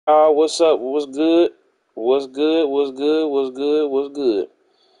What's up? What's good? What's good? What's good? What's good? What's good?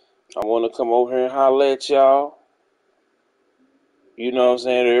 I want to come over here and holler at y'all. You know what I'm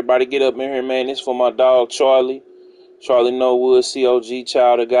saying? Everybody get up in here, man. This for my dog, Charlie. Charlie Norwood, COG,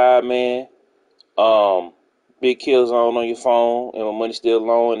 child of God, man. Um, Big kills on your phone, and my money still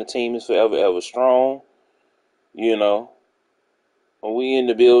long, and the team is forever, ever strong. You know, when we in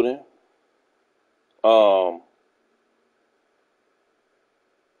the building. Um,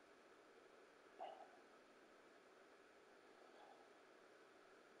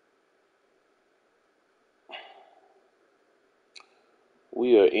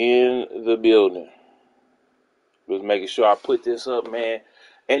 we are in the building. Just making sure I put this up, man.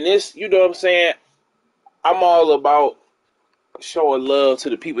 And this, you know what I'm saying? I'm all about showing love to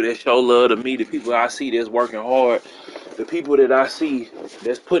the people that show love to me, the people I see that's working hard, the people that I see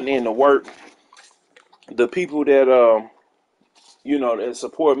that's putting in the work, the people that that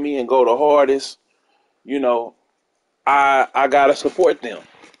support me and go the hardest. You know, I gotta support them.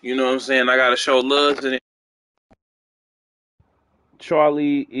 You know what I'm saying? I gotta show love to them.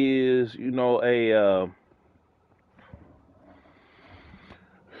 Charlie is, a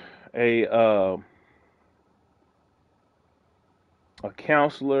a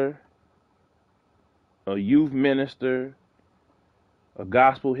counselor, a youth minister, a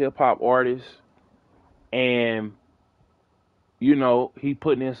gospel hip hop artist, and he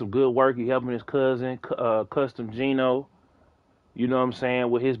putting in some good work. He helping his cousin, Custom Gino. You know what I'm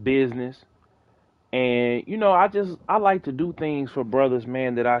saying, with his business. And I like to do things for brothers,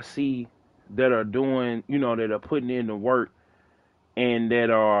 man, that I see that are doing, that are putting in the work and that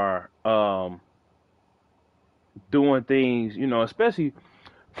are doing things,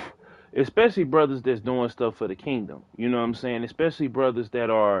 especially brothers that's doing stuff for the kingdom. You know what I'm saying? Especially brothers that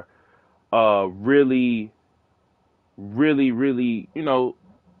are really, really, really,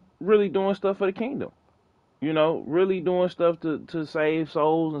 really doing stuff for the kingdom. Really doing stuff to save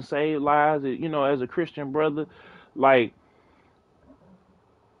souls and save lives. As a Christian brother, like,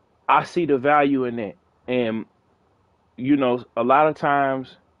 I see the value in that. And, a lot of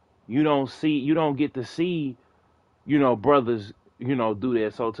times you don't get to see, brothers, do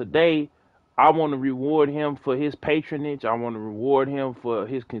that. So today, I want to reward him for his patronage. I want to reward him for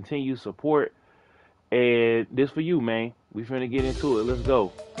his continued support. And this for you, man. We finna get into it. Let's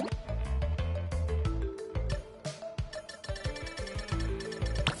go.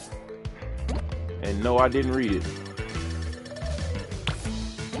 And no, I didn't read it.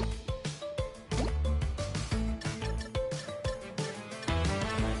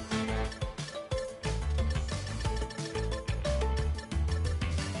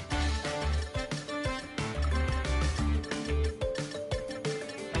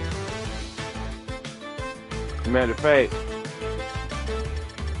 Matter of fact,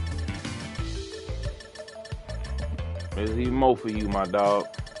 there's even more for you, my dog.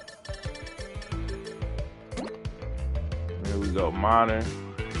 Here we go, modern.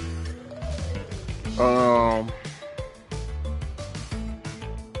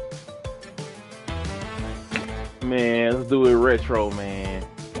 Man, let's do it retro, man.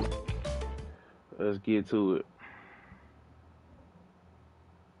 Let's get to it.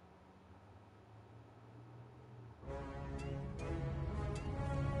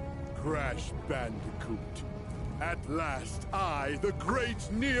 Crash Bandicoot. At last, I, the great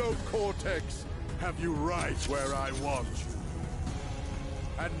Neocortex, have you right where I want you.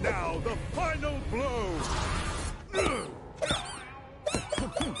 And now, the final blow!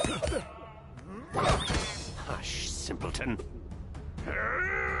 Hush, simpleton.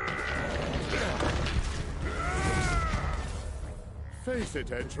 Face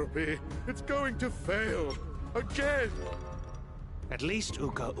it, Entropy. It's going to fail. Again! At least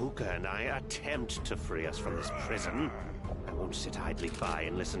Uka Uka and I attempt to free us from this prison. I won't sit idly by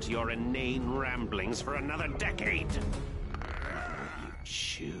and listen to your inane ramblings for another decade. You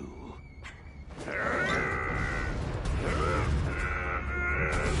chew.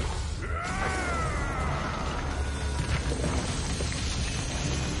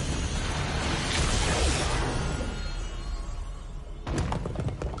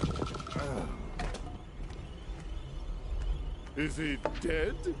 Is he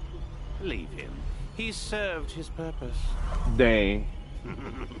dead? Leave him. He served his purpose. Dang.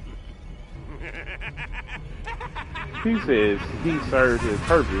 He says he served his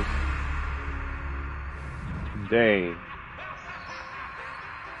purpose. Dang.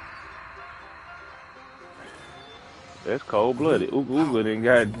 That's cold blooded. Ooga done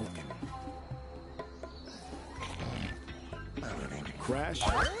got. Crash?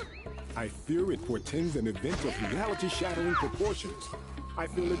 I fear it portends an event of reality-shattering proportions. I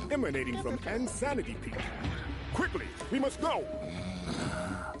feel it emanating from Insanity Peak. Quickly, we must go!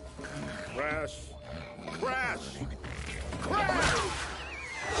 Crash! Crash! Crash!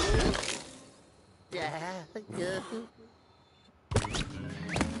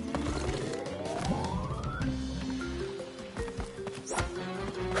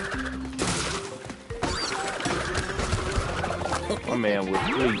 My man was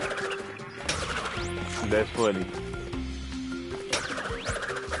asleep. That's funny.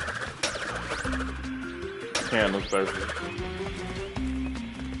 Candle surface.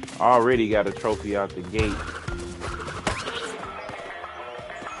 Already got a trophy out the gate.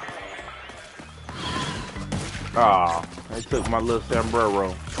 Ah, they took my little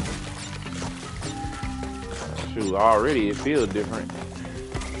sombrero. Shoot, already it feels different.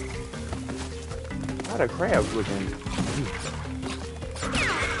 How the crabs looking?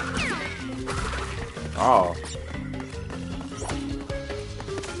 Oh.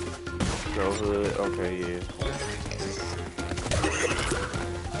 Go hood. Okay, yeah.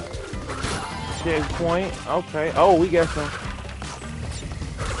 Checkpoint. Okay. Oh, we got some.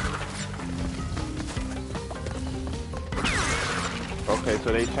 Okay,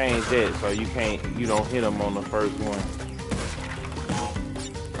 so they changed that, so you don't hit them on the first one.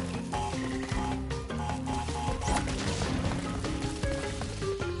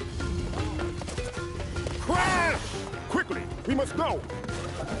 Crash! Quickly, we must go!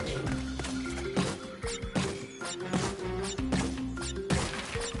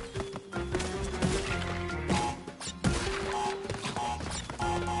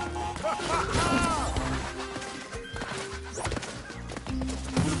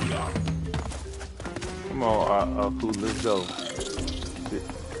 Come on, cool, let's go.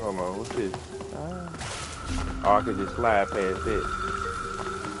 Hold on, what's this? Oh, I could just slide past it.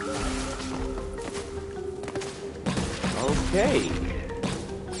 Okay.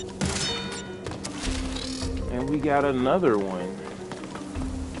 And we got another one.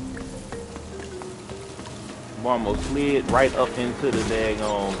 We almost slid right up into the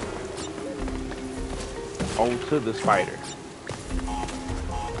daggone, onto the spider.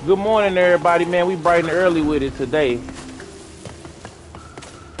 Good morning, everybody, man. We bright and early with it today.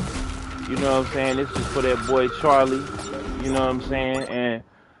 You know what I'm saying? This is for that boy Charlie. You know what I'm saying? And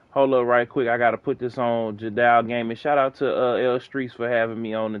hold up right quick. I got to put this on Jadal Gaming. Shout out to L Streets for having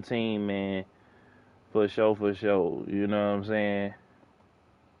me on the team, man. For sure, for sure. You know what I'm saying?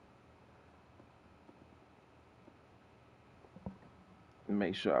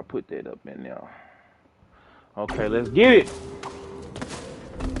 Make sure I put that up in there. Okay, let's get it.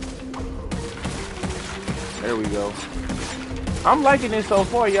 There we go. I'm liking it so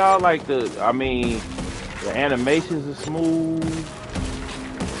far, y'all. Like the animations are smooth.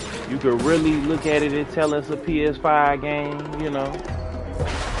 You could really look at it and tell it's a PS5 game, you know.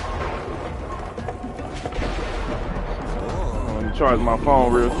 Let me charge my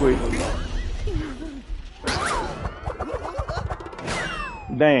phone real quick.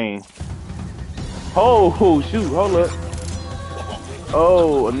 Dang. Oh, shoot, hold up.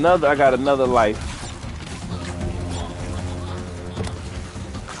 Oh, I got another life.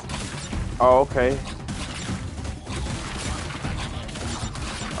 Oh, okay.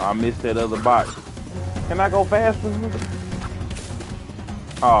 I missed that other box. Can I go faster?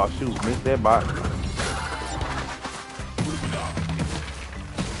 Oh, shoot, missed that box.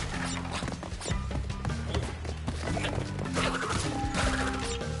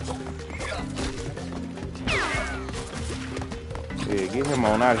 Yeah, get him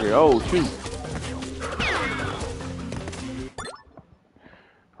on out of here. Oh, shoot.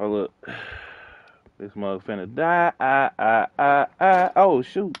 Hold up. This mug finna die. Oh,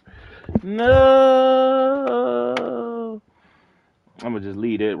 shoot. No. I'm gonna just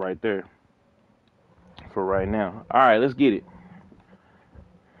leave it right there for right now. All right, let's get it.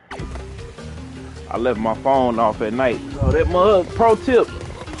 I left my phone off at night. Oh, that mug. Pro tip.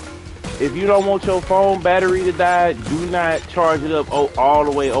 If you don't want your phone battery to die, do not charge it up all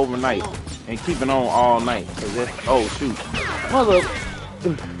the way overnight and keep it on all night. Oh, shoot. Mother.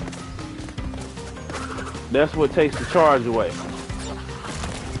 That's what takes the charge away.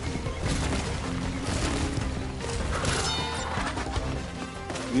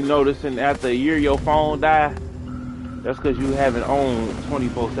 You noticing after a year your phone die? That's because you have it on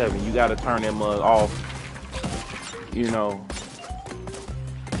 24/7. You gotta turn that mug off. You know.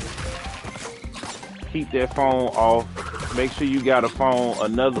 Keep that phone off. Make sure you got a phone,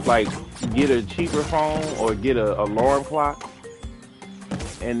 get a cheaper phone or get an alarm clock.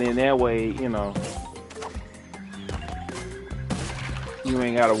 And then that way, you know, you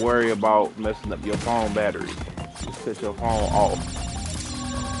ain't gotta worry about messing up your phone battery. Just set your phone off.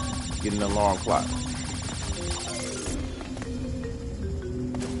 Getting an alarm clock.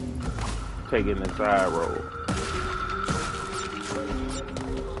 Taking the side road.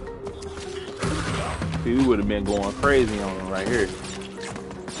 See, we would have been going crazy on them right here.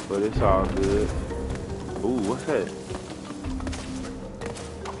 But it's all good. Ooh, what's that?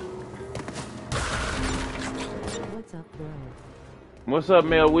 What's up, bro? What's up,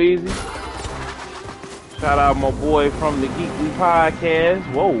 Mel Weezy? Shout out my boy from the Geekly Podcast.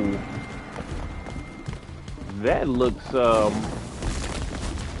 Whoa. That looks, ah!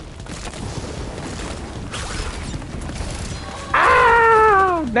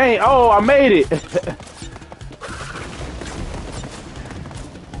 Dang, oh, I made it.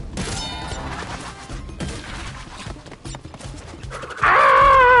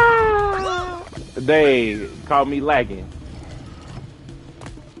 Ah! Dang, caught me lacking.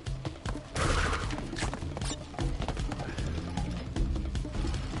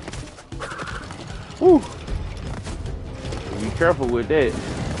 Whew. Be careful with that.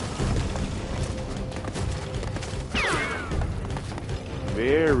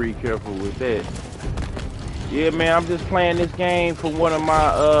 Very careful with that. Yeah, man, I'm just playing this game for one of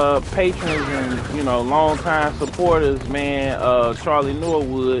my patrons and, you know, longtime supporters, man, Charlie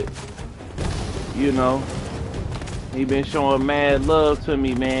Norwood. You know, he been showing mad love to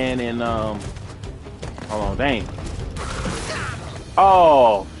me, man, and hold on, dang.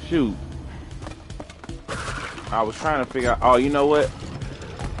 Oh, shoot. I was trying to figure out, oh, you know what?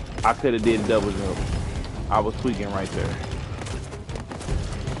 I could have did double jump. I was tweaking right there.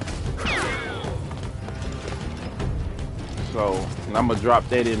 So, I'm gonna drop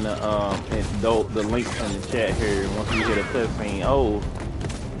that in the links in the chat here once we hit a cutscene. Oh.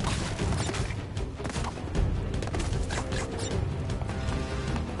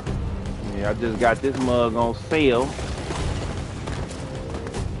 Yeah, I just got this mug on sale.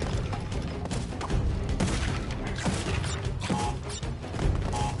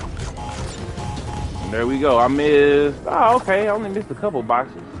 There we go. I missed. Oh, okay. I only missed a couple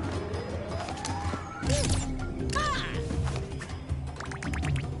boxes.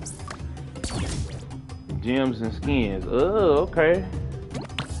 Gems and skins. Oh, okay.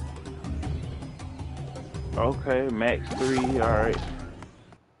 Okay, max 3. All right.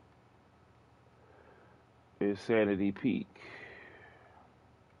 Insanity Peak.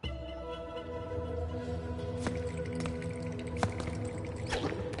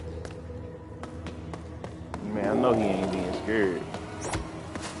 Man, I know he ain't being scared.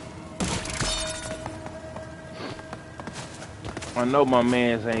 I know my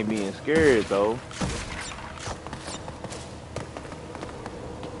mans ain't being scared though.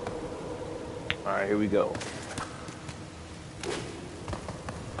 Alright, here we go.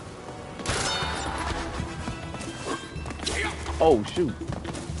 Oh shoot.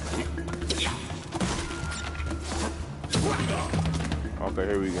 Okay,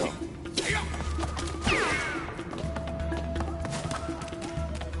 here we go.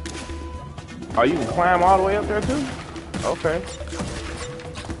 Oh, you can climb all the way up there too? Okay.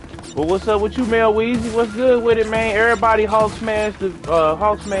 Well, what's up with you, Mel Weezy? What's good with it, man? Everybody Hulk smash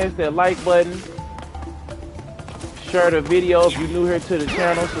that like button. Share the video if you're new here to the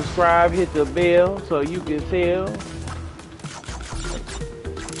channel. Subscribe, hit the bell so you can tell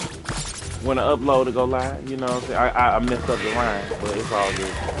when I upload to go live. You know what I'm saying? I messed up the line, but it's all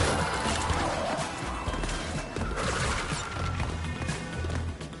good.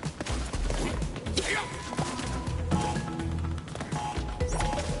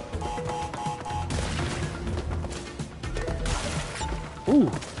 Ooh,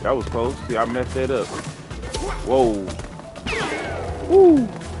 that was close. See, I messed that up. Whoa. Ooh.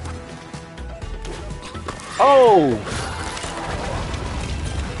 Oh.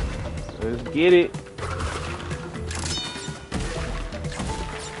 Let's get it.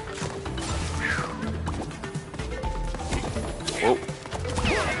 Oh.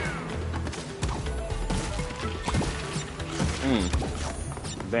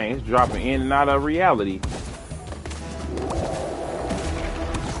 Dang, it's dropping in and out of reality.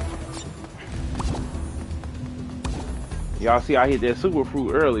 Y'all see I hit that super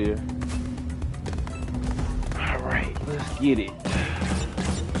fruit earlier. Alright, let's get it.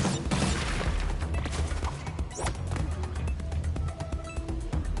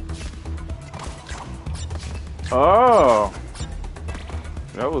 Oh,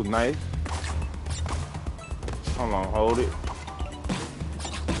 that was nice. Hold on, hold it.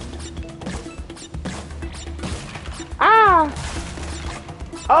 Ah!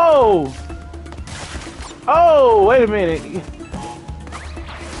 Oh! Oh, wait a minute.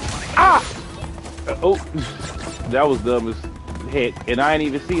 Ah! Oh, that was dumb as heck, and I ain't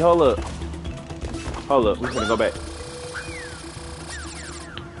even see. Hold up. Hold up. We're gonna go back.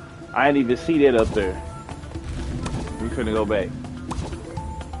 I ain't even see that up there. We finna go back.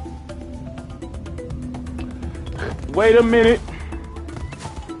 Wait a minute.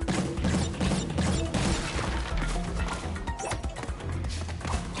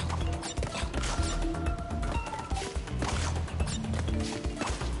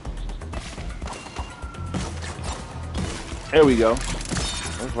 There we go.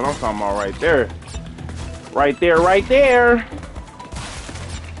 That's what I'm talking about right there. Right there, right there.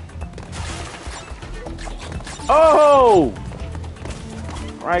 Oh!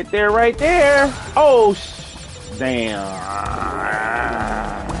 Right there, right there. Oh, damn.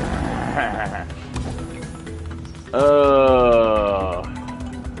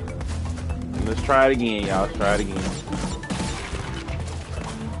 Let's try it again, y'all. Let's try it again.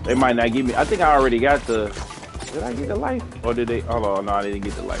 They might not give me. I think I already got the. Did I get the life? Or did they? Hold on, no, I didn't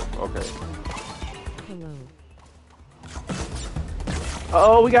get the life. Okay. Hello.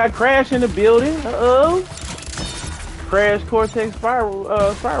 Oh, we got Crash in the building. Uh-oh. Crash Cortex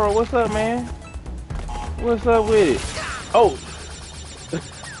Spiral. Spiral, what's up, man? What's up with it? Oh.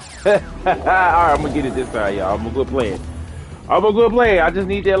 Alright, I'm gonna get it this time, y'all. I'm a good player. I'm a good player. I just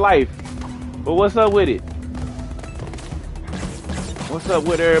need that life. But what's up with it? What's up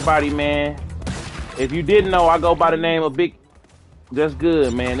with everybody, man? If you didn't know, I go by the name of Big... That's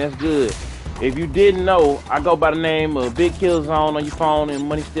good, man. That's good. If you didn't know, I go by the name of Big Killzone on your phone, and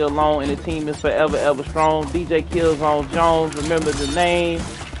money still long, and the team is forever, ever strong. DJ Killzone Jones, remember the name,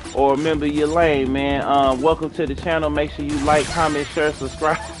 or remember your lane, man. Welcome to the channel. Make sure you like, comment, share,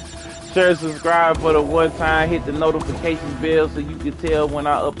 subscribe. Share, subscribe for the one time. Hit the notification bell so you can tell when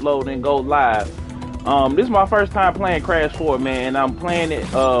I upload and go live. This is my first time playing Crash 4, man, and I'm playing it,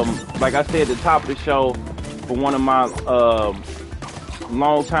 like I said at the top of the show, for one of my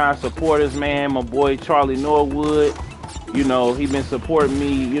longtime supporters, man, my boy Charlie Norwood. You know, he been supporting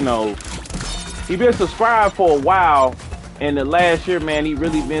me, you know, he been subscribed for a while, and the last year, man, he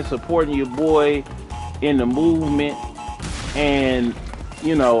really been supporting your boy in the movement, and,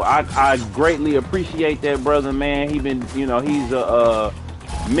 you know, I greatly appreciate that, brother, man. He been, you know, he's a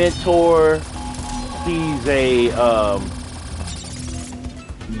mentor. He's a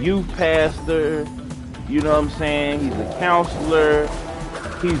youth pastor, you know what I'm saying? He's a counselor.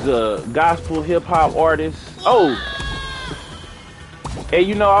 He's a gospel hip hop artist. Oh, and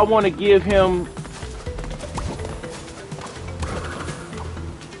you know, I want to give him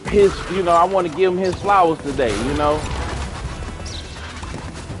his, you know, I want to give him his flowers today, you know?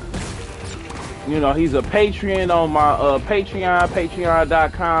 You know, he's a Patreon on my Patreon,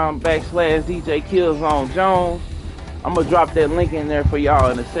 patreon.com/DJ Killzone Jones. I'm gonna drop that link in there for y'all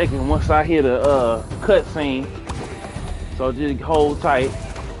in a second once I hit a cutscene. So just hold tight.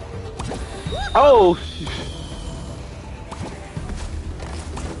 Oh,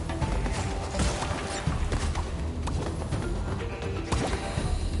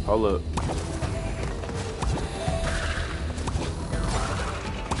 hold up.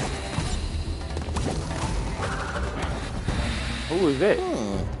 Who is that?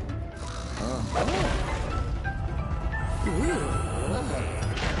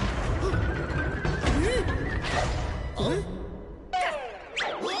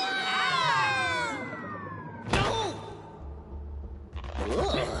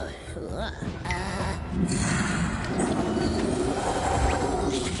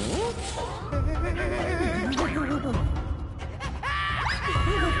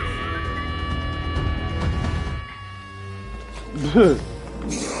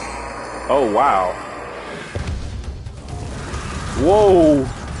 Oh, wow. Whoa.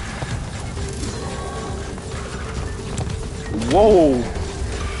 Whoa.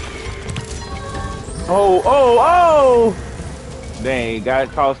 Oh, oh, oh. Dang,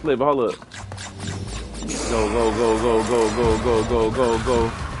 got caught slipping. Hold up. Go, go, go, go, go, go, go, go, go,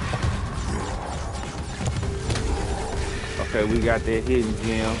 go. Okay, we got that hidden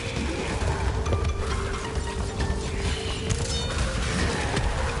gem.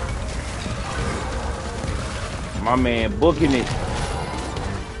 My man booking it.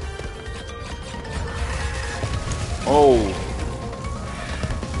 Oh,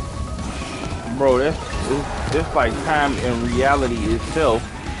 bro, that's like time and reality itself.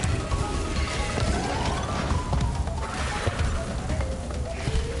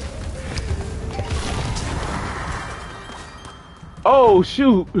 Oh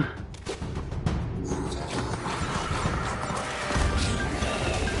shoot.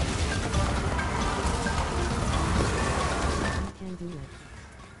 Can do it.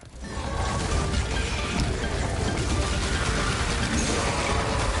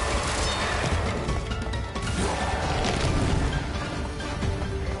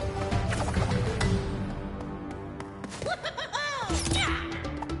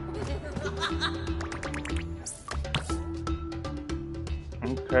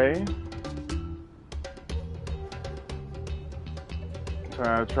 Okay.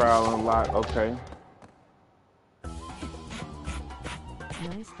 Time trial unlock. Okay.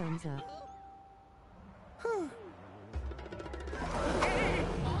 Nice thumbs up.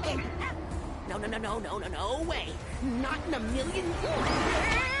 No way. Not in a million.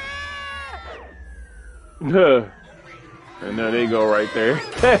 And there they go right there.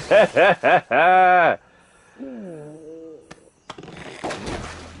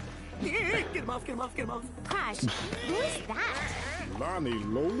 Get him off. Gosh, who is that? Lonnie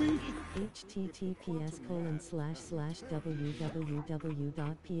Lowly?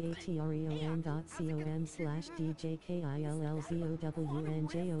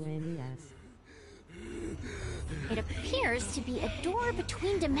 It appears to be a door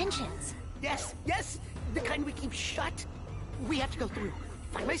between dimensions. Yes, the kind we keep shut. We have to go through,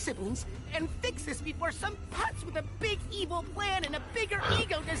 find my siblings, and fix this before some putz with a big evil plan and a bigger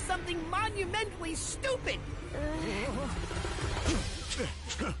ego does something monumentally stupid.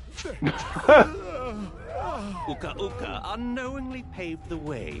 Uka Uka unknowingly paved the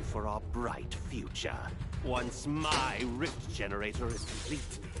way for our bright future. Once my rift generator is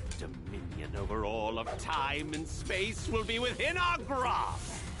complete, dominion over all of time and space will be within our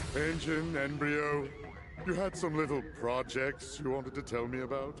grasp. Engine, embryo. You had some little projects you wanted to tell me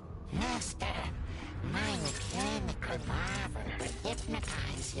about? Master, my mechanical marvel will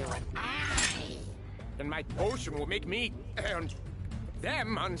hypnotize you and I. And my potion will make me, and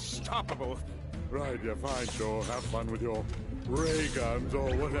them unstoppable. Right, yeah, fine, sure. Have fun with your ray guns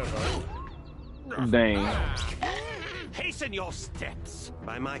or whatever. Dang. Hasten your steps.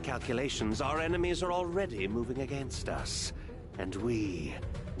 By my calculations, our enemies are already moving against us, and we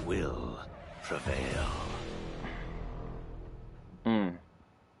will prevail.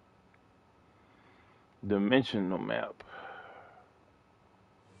 Dimensional map.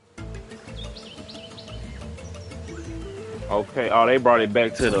 Okay. Oh, they brought it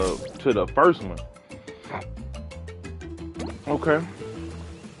back to the first one. Okay.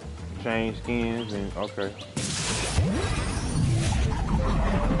 Change skins and okay.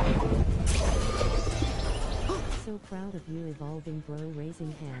 So proud of you, evolving bro,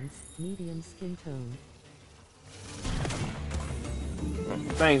 raising hands, medium skin tone.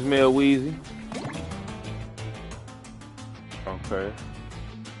 Thanks, Mel Weezy. Okay.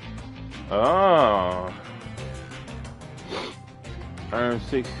 Oh. Earn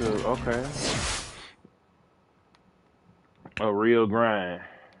 6 to, okay. A real grind.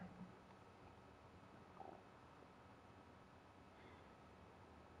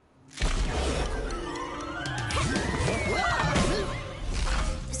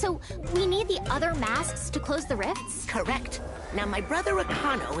 So, we need the other masks to close the rifts? Correct. Now, my brother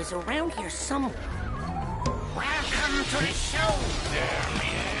Akano is around here somewhere. Welcome to the show,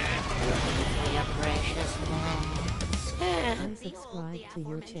 your precious bones. I subscribe to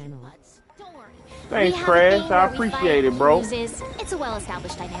your channel. Don't worry. Thanks, We have a Crash. thing I where we appreciate fight it, bro. loses. It's a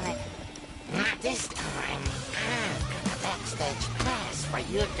well-established dynamic. Not this time. I've got a backstage pass for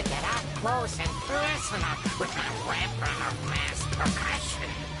you to get up close and personal with my weapon of mass percussion.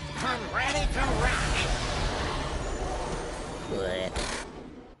 I'm ready to rock.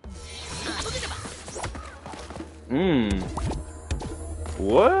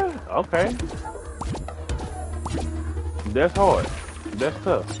 What? Okay. That's hard. That's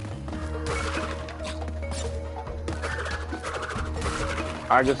tough.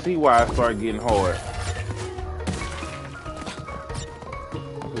 I can see why it started getting hard.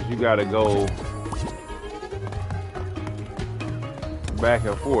 Cause you gotta go back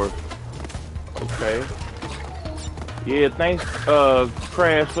and forth. Okay. Yeah, thanks,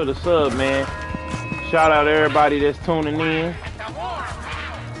 Crash, for the sub, man. Shout out to everybody that's tuning in.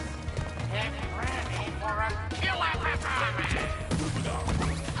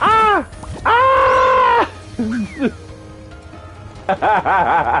 Ah! Ah!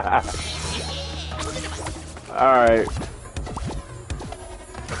 Alright.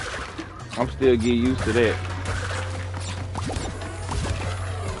 I'm still getting used to that.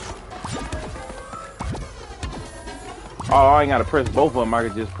 Oh, I ain't gotta press both of them. I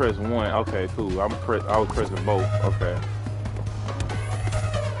could just press one. Okay, cool. I was pressing both. Okay.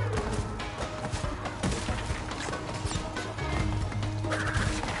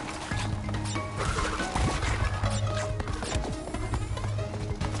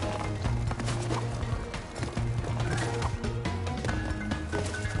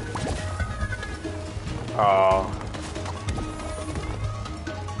 Oh.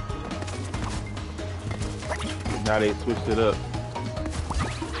 Now they switched it up.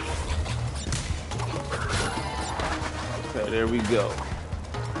 Okay, there we go.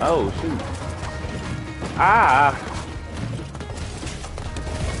 Oh shoot. Ah.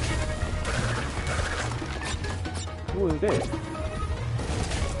 Who is that?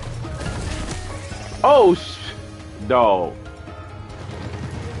 Oh dog.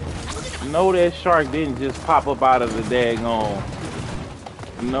 No, that shark didn't just pop up out of the daggone.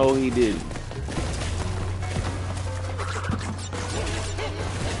 No, he didn't.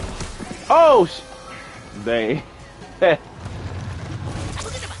 Oh dang. Okay,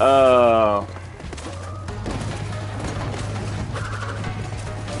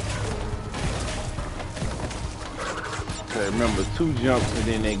 remember 2 jumps and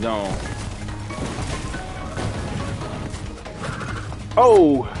then they gone.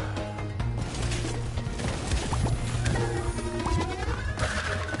 Oh.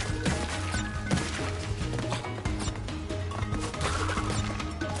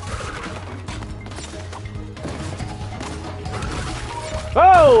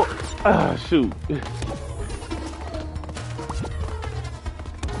 Oh! Ah, shoot.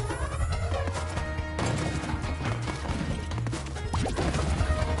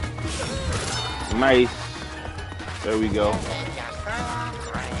 Nice. There we go.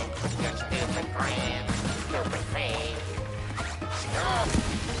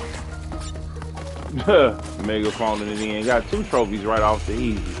 Megaphone in the end. Got 2 trophies right off the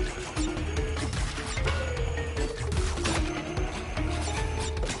easy.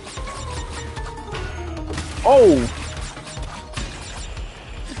 Oh!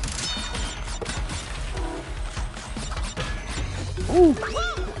 Ooh.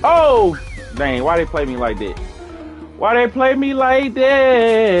 Oh! Dang, why they play me like that? Why they play me like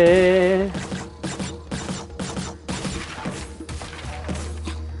that?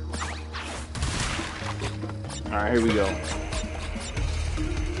 Alright, here we go.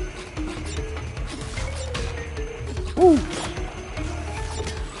 Woo!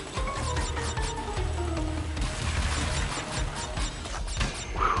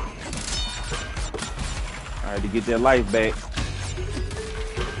 Alright, to get that life back.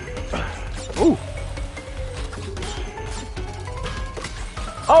 Ooh!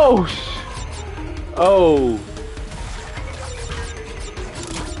 Oh! Oh!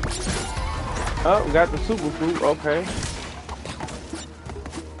 Oh, we got the super fruit, okay.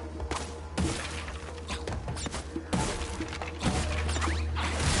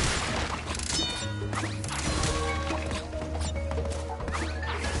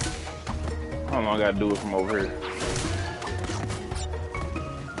 How long I gotta do it from over here?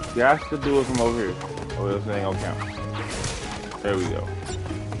 Got to do it from over here, or else it ain't gonna count. There we go.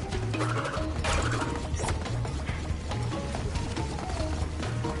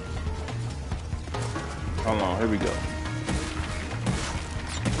 Hold on, here we go.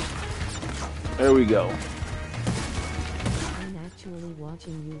 There we go. I'm actually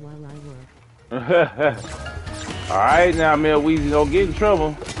watching you while I work. Alright, now Mel Weezy don't get in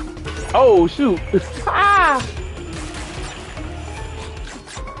trouble. Oh, shoot. Ah!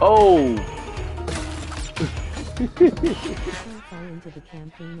 Oh. How far into the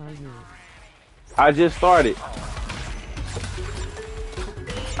campaign are you? I just started.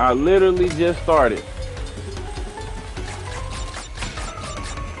 I literally just started.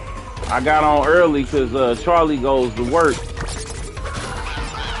 I got on early because Charlie goes to work.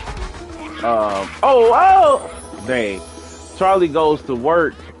 Dang. Charlie goes to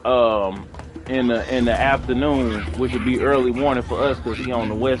work in the afternoon, which would be early morning for us because he on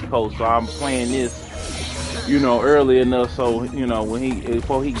the West Coast. So I'm playing this, you know, early enough so you know when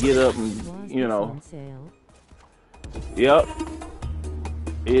before he get up and you know. Yep,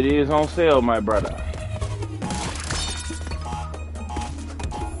 it is on sale, my brother.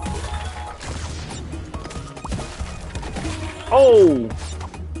 Oh!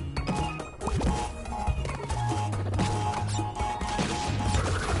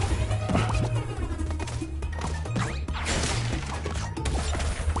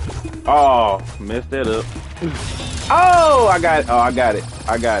 Oh, messed that up. Oh, I got it. Oh, I got it.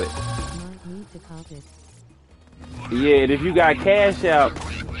 I got it. Yeah, and if you got cash out,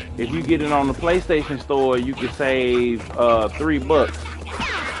 if you get it on the PlayStation Store, you can save $3.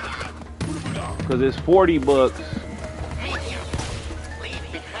 Cause it's $40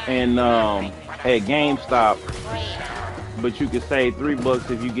 and at GameStop, but you can save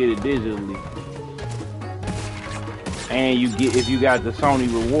 $3 if you get it digitally. And you get if you got the Sony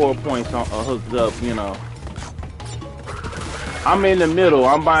reward points on, hooked up, you know. I'm in the middle.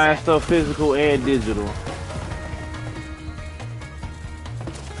 I'm buying stuff physical and digital.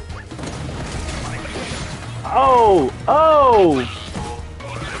 Oh, oh! I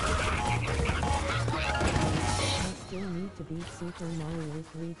still need to beat Super Super Mario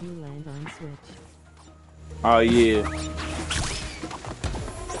 3D Land on Switch. Oh yeah.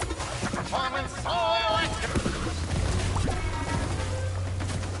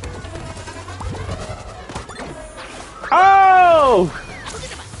 Oh!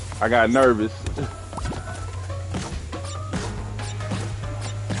 I got nervous.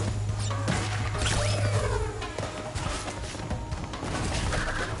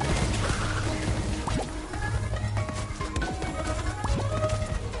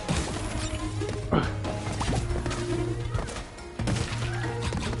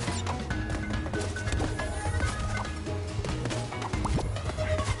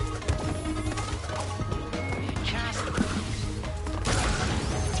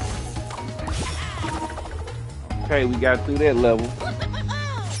 Okay, we got through that level.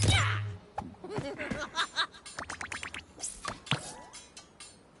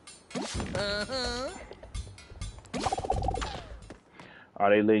 Are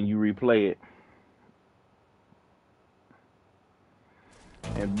they letting you replay it?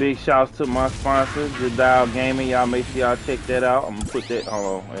 And big shouts to my sponsor, The Dial Gaming. Y'all make sure y'all check that out. I'm gonna put that.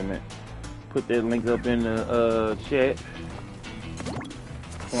 Hold on, wait a minute. Put that link up in the chat.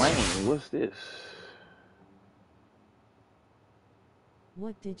 Plane. What's this?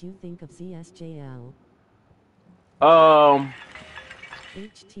 What did you think of CSJL?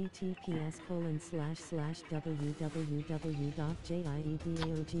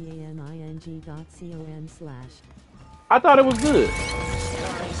 https://www.jiedaogaming.com/. I thought it was good.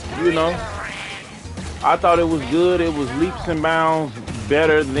 You know, I thought it was good. It was leaps and bounds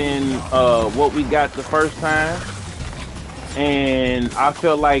better than what we got the first time. And I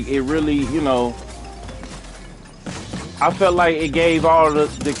felt like it really, you know, I felt like it gave all the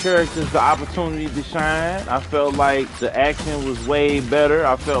characters the opportunity to shine. I felt like the action was way better.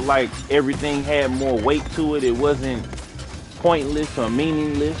 I felt like everything had more weight to it. It wasn't pointless or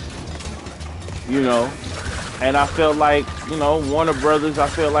meaningless, you know. And I felt like, you know, Warner Brothers, I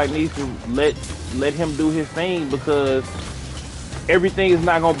felt like needs to let him do his thing, because everything is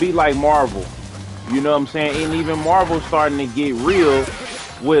not going to be like Marvel. You know what I'm saying? And even Marvel's starting to get real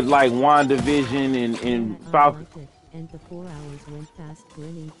with like WandaVision and Falcon. And the 4 hours went fast,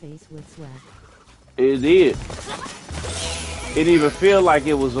 grinning face with sweat. It did. It even feel like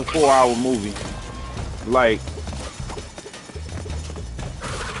it was a 4-hour movie. Like,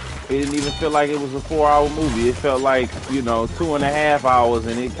 it didn't even feel like it was a 4-hour movie. It felt like, you know, 2.5 hours,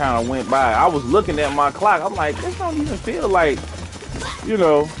 and it kind of went by. I was looking at my clock. I'm like, this don't even feel like, you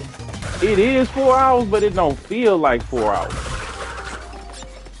know, it is 4 hours, but it don't feel like 4 hours.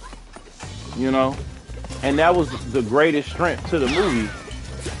 You know? And that was the greatest strength to the movie,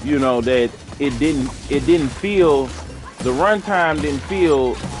 you know, that it didn't feel, the runtime didn't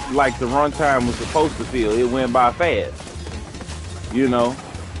feel like the runtime was supposed to feel. It went by fast, you know.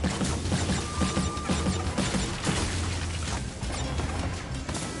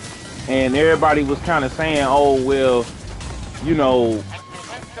 And everybody was kind of saying, oh, well, you know,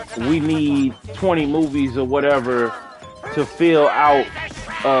 we need 20 movies or whatever to fill out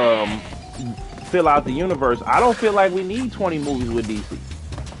the universe. I don't feel like we need 20 movies with DC.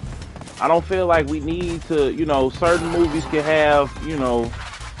 I don't feel like we need to, you know, certain movies can have, you know,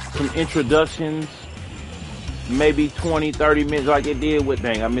 some introductions, maybe 20, 30 minutes like they did with,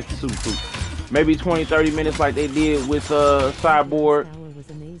 dang, I missed the Super Fruit. Maybe 20, 30 minutes like they did with Cyborg. Was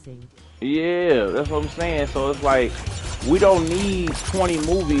amazing. Yeah, that's what I'm saying. So it's like, we don't need 20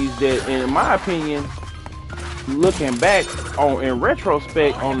 movies that, in my opinion, looking back on in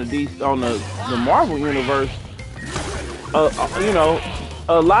retrospect on the Marvel universe, you know,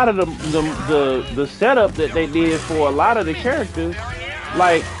 a lot of the setup that they did for a lot of the characters,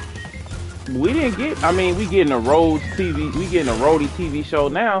 like, we didn't get. I mean, we getting a Rhodes TV show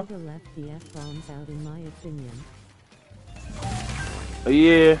now. Left the F-bombs out, in my opinion.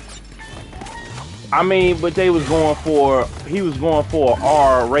 Yeah. I mean, but he was going for an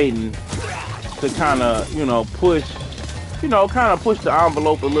R rating to kind of, you know, push the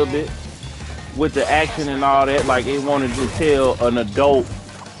envelope a little bit with the action and all that. Like, it wanted to tell an adult,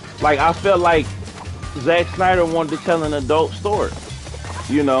 like, I felt like Zack Snyder wanted to tell an adult story,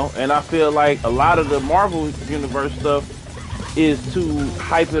 you know. And I feel like a lot of the Marvel Universe stuff is to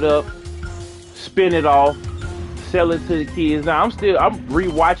hype it up, spin it off, sell it to the kids. Now I'm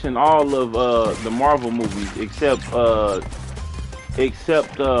rewatching all of the Marvel movies except what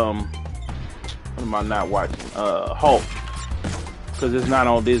am I not watching? Hulk, because it's not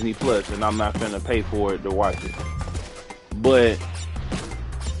on Disney Plus, and I'm not gonna pay for it to watch it. But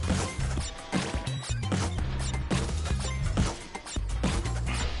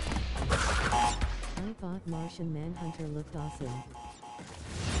I thought Martian Martian Manhunter looked awesome.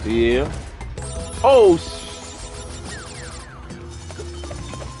 Yeah. Oh,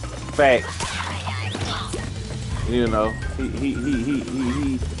 facts. You know,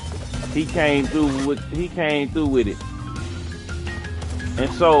 he came through with it. And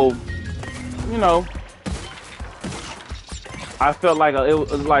so, you know, I felt like it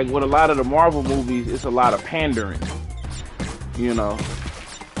was like with a lot of the Marvel movies, it's a lot of pandering. You know,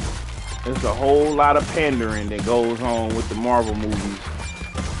 it's a whole lot of pandering that goes on with the Marvel movies,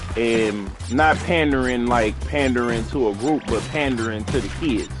 and not pandering like pandering to a group, but pandering to the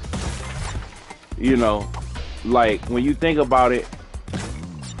kids. You know, like when you think about it,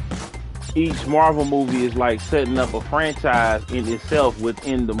 each Marvel movie is like setting up a franchise in itself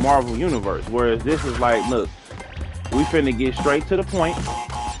within the Marvel universe, whereas this is like, look, we finna get straight to the point.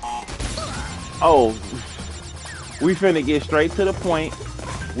 Oh, we finna get straight to the point.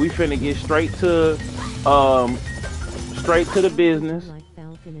 We finna get straight to the business. Like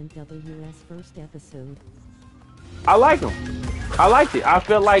Falcon and WS first episode. I like them. I liked it. I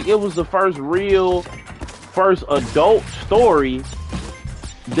felt like it was the first adult story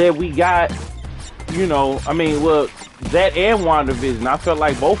that we got. You know, I mean, well, that and WandaVision, I felt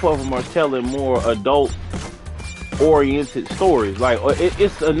like both of them are telling more adult oriented stories. Like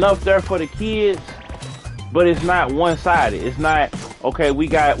it's enough there for the kids, but it's not one-sided. It's not, okay, we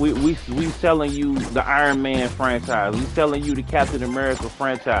selling you the Iron Man franchise, we selling you the Captain America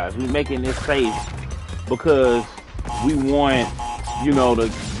franchise, we making this safe because we want, you know, the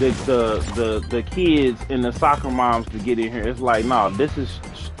kids and the soccer moms to get in here. It's like, no, this is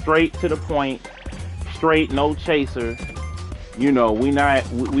straight to the point, straight, no chaser. You know, we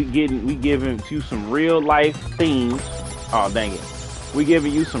giving you some real life themes. Oh, dang it. We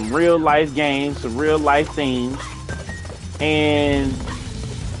giving you some real life games, some real life themes. And,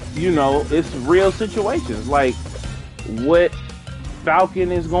 you know, it's real situations. Like, what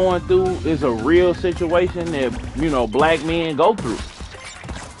Falcon is going through is a real situation that, you know, black men go through.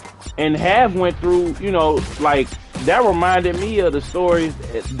 And have went through, you know, like, that reminded me of the stories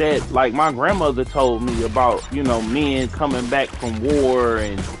that like my grandmother told me about, you know, men coming back from war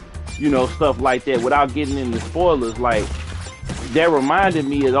and, you know, stuff like that, without getting into spoilers. Like, that reminded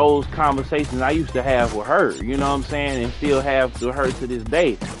me of those conversations I used to have with her, you know what I'm saying, and still have to her to this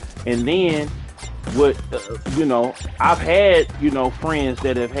day. And then what, you know, I've had, you know, friends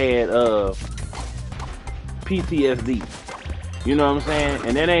that have had PTSD, you know what I'm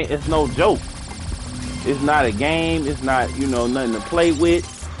saying, and it's no joke. It's not a game. It's not, you know, nothing to play with.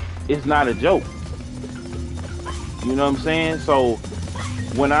 It's not a joke. You know what I'm saying? So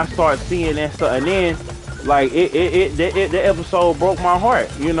when I start seeing that stuff, and then like the episode broke my heart,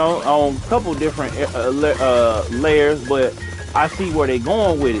 you know, on a couple different layers, but I see where they're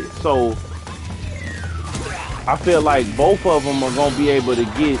going with it. So I feel like both of them are gonna be able to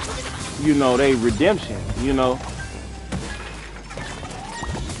get, you know, their redemption, you know.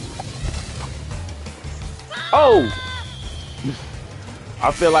 Oh,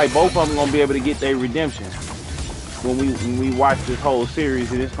 I feel like both of them gonna be able to get their redemption when we watch this whole series,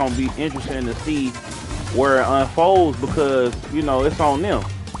 and it's gonna be interesting to see where it unfolds, because, you know, it's on them.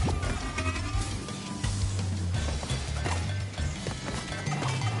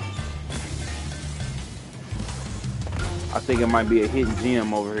 I think it might be a hidden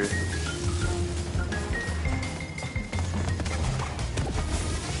gem over here.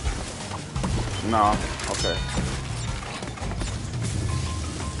 No, okay.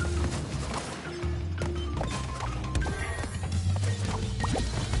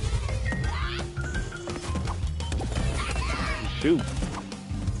 Shoot.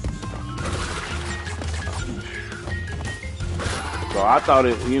 So I thought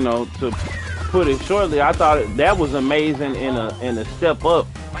it, you know, to put it shortly, I thought that was amazing in a step up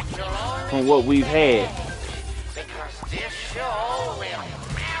from what we've had. Because this show will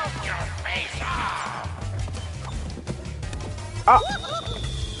melt your face off.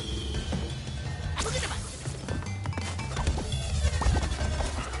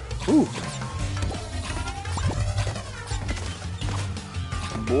 Ooh.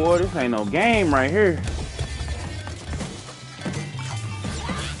 Boy, this ain't no game right here.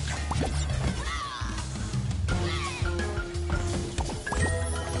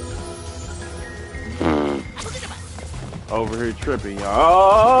 Over here tripping, y'all.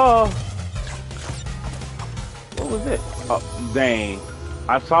 Oh! What was it? Oh, dang.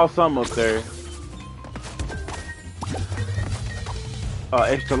 I saw something up there.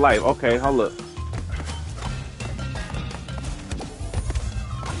 Extra life. Okay, hold up.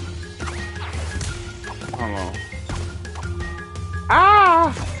 Hold on.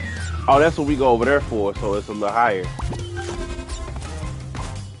 Ah! Oh, that's what we go over there for, so it's a little higher.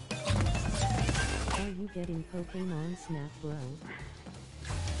 Are you getting Pokemon Snap, bro?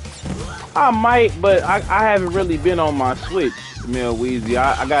 I might, but I haven't really been on my Switch, Mel Weezy.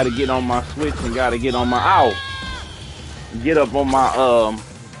 I gotta get on my Switch and gotta get on my get up on my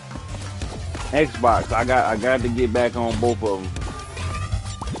Xbox. I got to get back on both of them.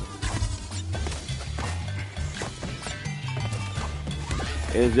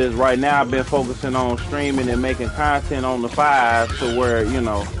 It's just right now I've been focusing on streaming and making content on the 5 to where, you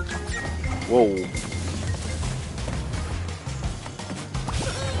know, whoa.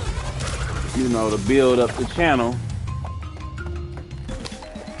 You know, to build up the channel.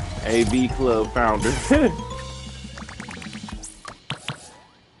 AV Club founder.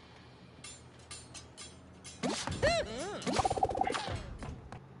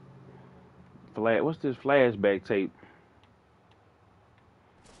 What's this flashback tape?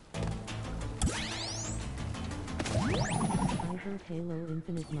 I heard Halo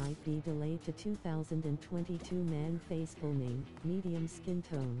Infinite might be delayed to 2022. Man face filming, medium skin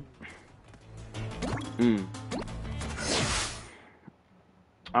tone.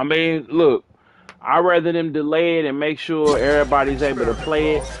 I mean, look, I'd rather them delay it and make sure everybody's able to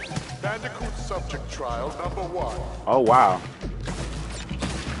play it. Bandicoot subject trial number 1. Oh, wow.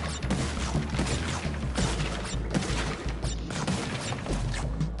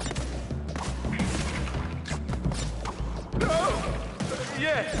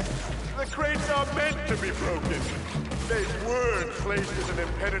 Yes, the crates are meant to be broken. They weren't placed as an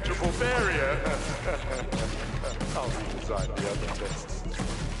impenetrable barrier. I'll redesign the other tests.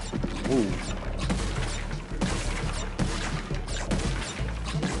 Ooh.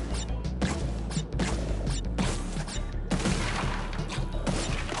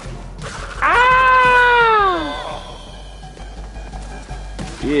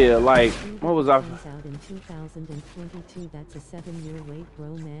 Yeah, like, what was I? Comes out in 2022. That's a 7-year wait, bro.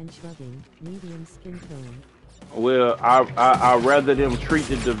 Man shrugging, medium skin tone. Well, I rather them treat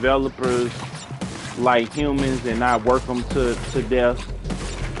the developers like humans and not work them to death.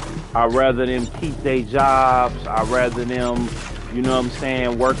 I rather them keep their jobs. I rather them, you know what I'm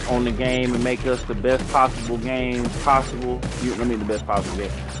saying, work on the game and make us the best possible game possible. The best possible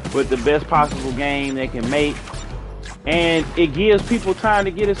game, but the best possible game they can make. And it gives people time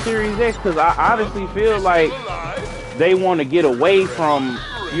to get a Series X, because I honestly feel like they want to get away from,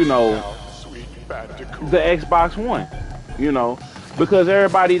 you know, the Xbox One, you know, because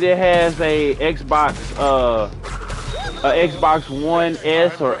everybody that has a Xbox One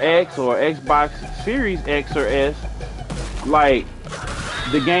S or X or Xbox Series X or S, like,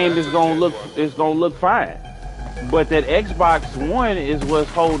 the game is gonna look fine, but that Xbox One is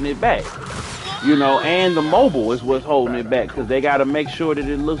what's holding it back. You know, and the mobile is what's holding it back, because they got to make sure that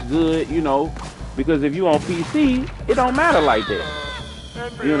it looks good, you know, because if you on PC, it don't matter like that,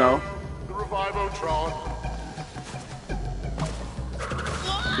 you know. The Revivotron.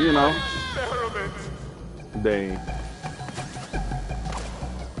 You know. Experiment. Dang.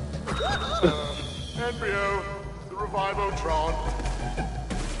 Embryo, the Revivotron.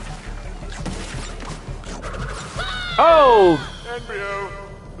 Oh! Embryo,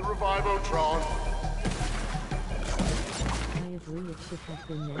 the Revivotron. I agree, it should have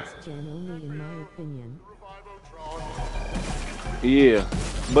been next gen only in my opinion. Yeah.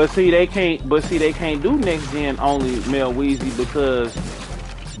 But see they can't do next gen only, Mel Weezy, because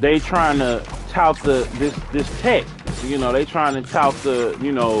they trying to tout this tech. You know, they trying to tout the,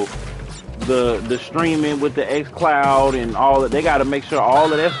 you know, the streaming with the xCloud and all that. They got to make sure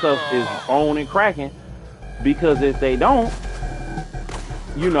all of that stuff is on and cracking, because if they don't,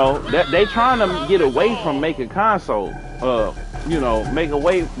 you know, that they trying to get away from making console. You know,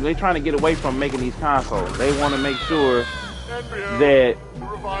 they trying to get away from making these consoles. They want to make sure that,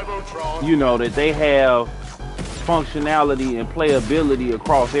 you know, that they have functionality and playability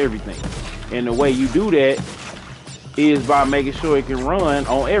across everything. And the way you do that is by making sure it can run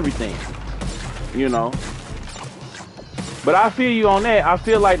on everything, you know. But I feel you on that. I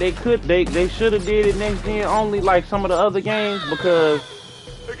feel like they should have did it next gen only, like some of the other games, because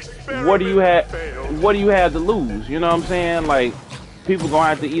what do you have to lose? You know what I'm saying? Like, people gonna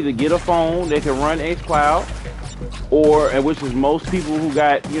have to either get a phone that can run xCloud, or, and which is most people who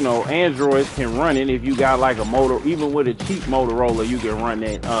got, you know, Androids can run it. If you got like a motor, even with a cheap Motorola, you can run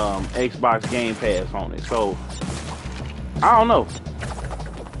that Xbox Game Pass on it. So I don't know.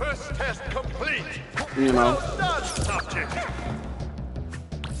 First test complete. You know. Well done, subject.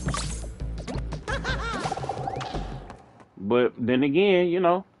 But then again, you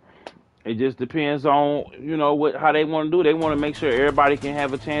know, It just depends on, you know, how they want to do. They want to make sure everybody can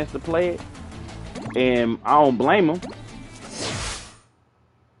have a chance to play it, and I don't blame them.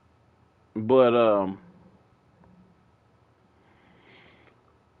 But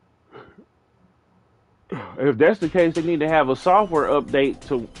if that's the case, they need to have a software update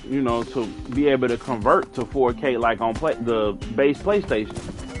to, you know, to be able to convert to 4K like on the base PlayStation.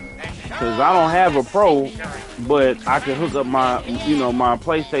 Because I don't have a Pro, but I can hook up my, you know, my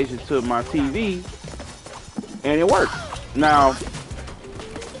PlayStation to my TV, and it works. Now,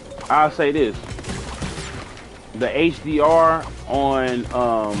 I'll say this: the HDR on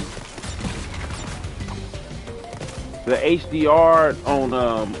the HDR on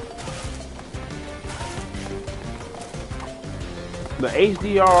the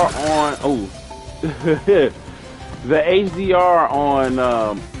HDR on the HDR on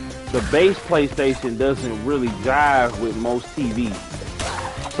the base PlayStation doesn't really jive with most TVs.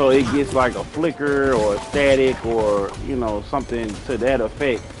 So it gets like a flicker or a static or, you know, something to that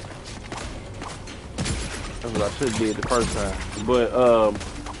effect. That's what I should have did the first time. But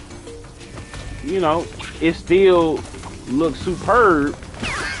you know, it still looks superb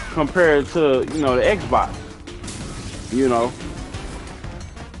compared to, you know, the Xbox. You know.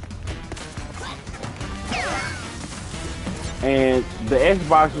 And the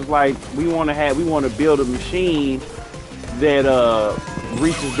Xbox was like, we want to build a machine that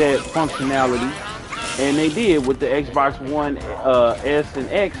reaches that functionality, and they did with the Xbox One S and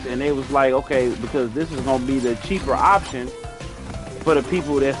X, and they was like, okay, because this is gonna be the cheaper option for the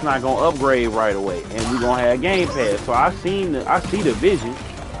people that's not gonna upgrade right away, and we're gonna have Game Pass. So I see the vision,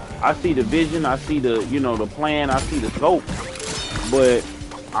 I see the, you know, the plan, I see the scope, but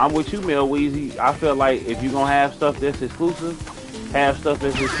I'm with you, Mel Weezy. I feel like if you're gonna have stuff that's exclusive,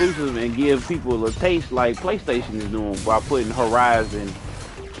 and give people a taste like PlayStation is doing by putting Horizon,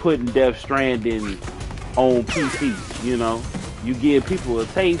 putting Death Stranding on PC. You know, you give people a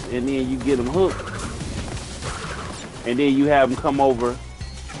taste, and then you get them hooked, and then you have them come over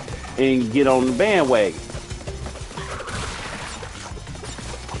and get on the bandwagon.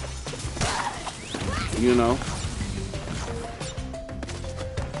 You know.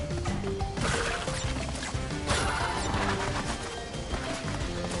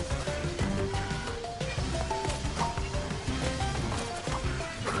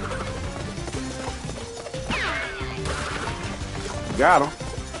 Got him.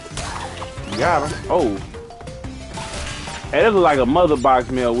 Oh. Hey, that look like a mother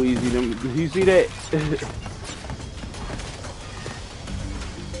box, Mel Weezy. Did you see that?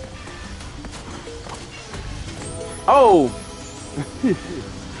 Oh.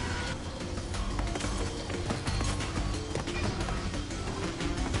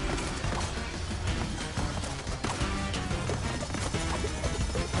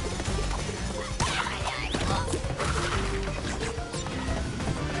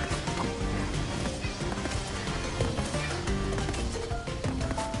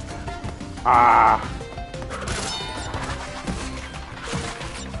 Ah.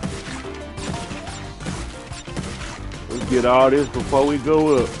 Let's get all this before we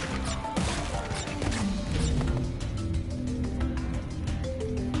go up.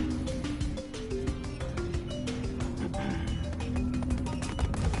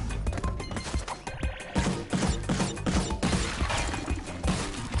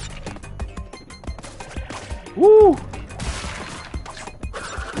 Woo!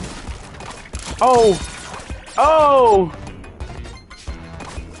 Oh! Oh!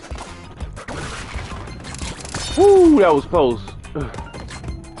 Woo! That was close.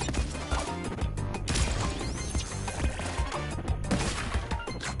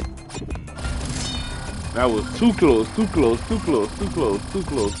 That was too close, too close, too close, too close, too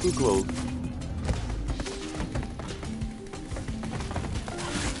close, too close.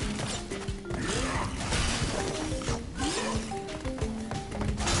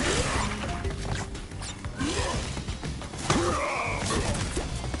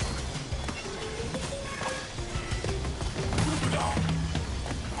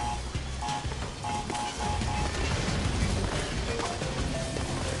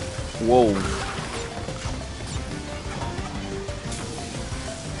 Whoa.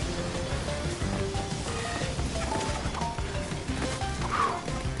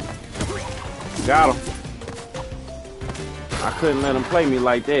 Got him. I couldn't let him play me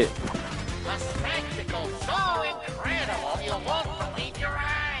like that. The spectacle so incredible you won't believe your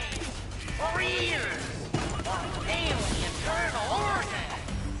eyes. For years, for daily internal organs.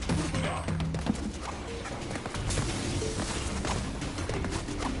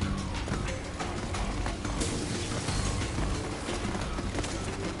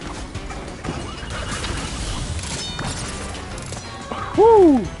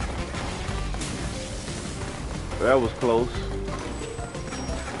 Woo! That was close.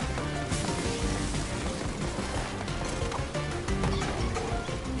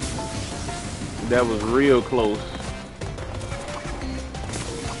 That was real close.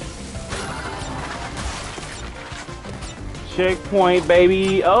 Checkpoint,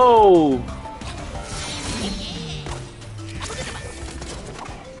 baby. Oh!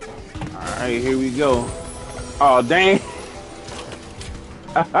 Alright, here we go. Oh, dang.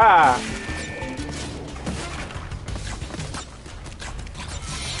 Haha.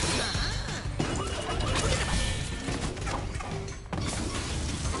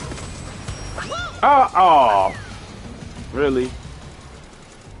 Oh, really?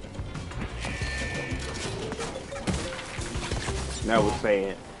 That was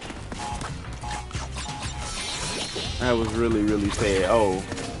sad. That was really, really sad. Oh.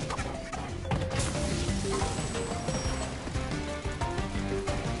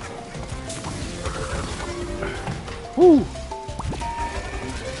 Whew.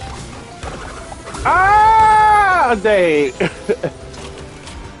 Ah, dang.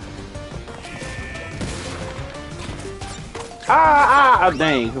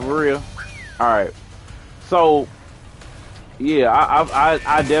 Dang, for real. All right. So, yeah,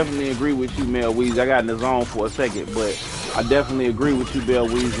 I definitely agree with you, Mel Weezy. I got in the zone for a second, but I definitely agree with you, Mel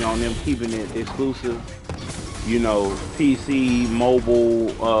Weezy, on them keeping it exclusive. You know, PC,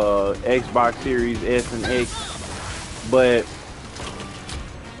 mobile, Xbox Series S and X, but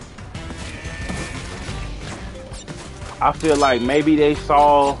I feel like maybe they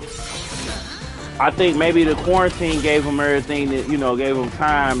saw. I think maybe the quarantine gave them everything that, you know, gave them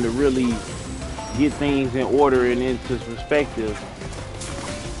time to really get things in order and into perspective,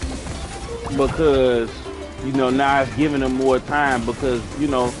 because, you know, now it's giving them more time, because, you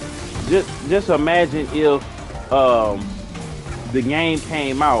know, just imagine if the game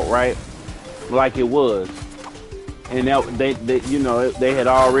came out right like it was, and they you know, they had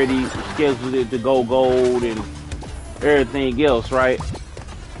already scheduled it to go gold and everything else, right?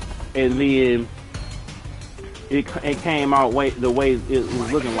 And then it came out the way it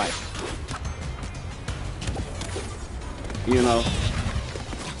was looking like, you know.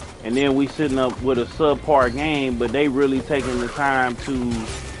 And then we sitting up with a subpar game, but they really taking the time to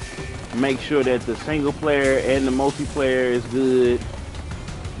make sure that the single player and the multiplayer is good.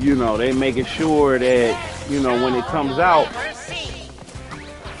 You know, they making sure that, you know, when it comes out,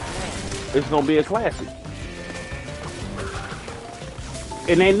 it's gonna be a classic.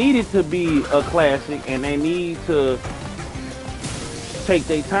 And they need it to be a classic, and they need to take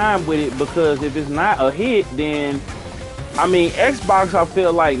their time with it, because if it's not a hit, then, I mean, Xbox, I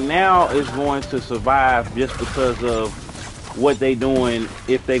feel like now is going to survive just because of what they doing.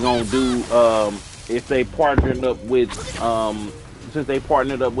 If they gonna do, if they partnered up with, since they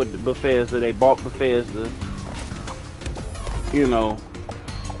partnered up with Bethesda, they bought Bethesda, you know,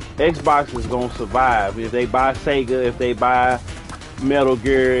 Xbox is gonna survive. If they buy Sega, if they buy Metal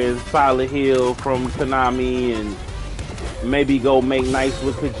Gear and Silent Hill from Konami, and maybe go make nice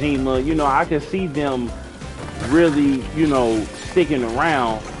with Kojima, you know, I can see them really, you know, sticking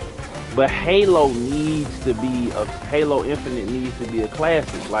around. But Halo Infinite needs to be a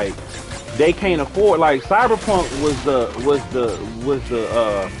classic. Like, they can't afford, like, Cyberpunk was the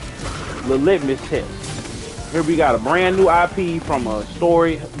litmus test. Here we got a brand new IP from a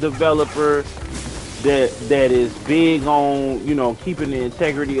story developer that is big on, you know, keeping the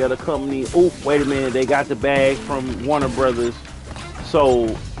integrity of the company. Oh, wait a minute, they got the bag from Warner Brothers,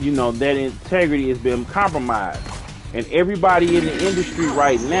 so, you know, that integrity has been compromised. And everybody in the industry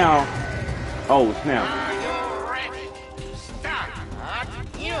right now, oh snap,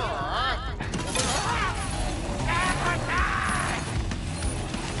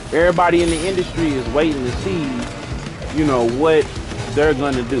 everybody in the industry is waiting to see, you know, what they're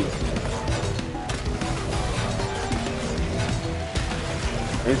gonna do.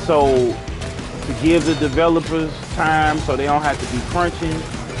 And so, to give the developers time so they don't have to be crunching,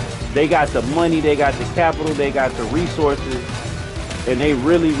 they got the money, they got the capital, they got the resources, and they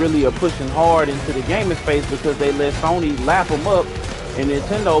really are pushing hard into the gaming space, because they let Sony lap them up, and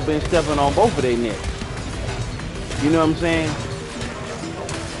Nintendo been stepping on both of their necks. You know what I'm saying?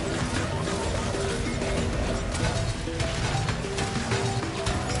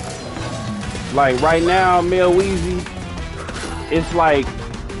 Like right now, Mel Weezy, it's like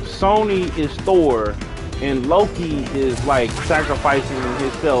Sony is Thor, and Loki is like sacrificing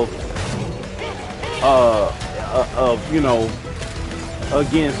himself, you know,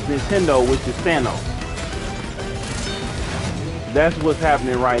 against Nintendo, which is Thanos. That's what's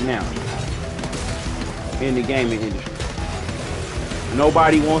happening right now in the gaming industry.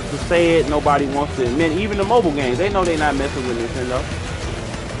 Nobody wants to say it. Nobody wants to admit. Even the mobile games, they know they're not messing with Nintendo.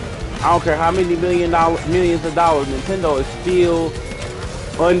 I don't care how many millions of dollars. Nintendo is still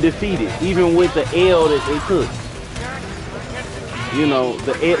undefeated, even with the L that they took. You know,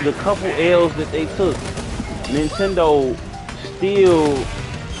 the couple L's that they took, Nintendo still,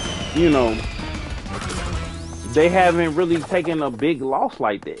 you know, they haven't really taken a big loss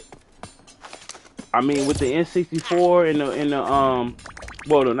like that. I mean, with the N64 and the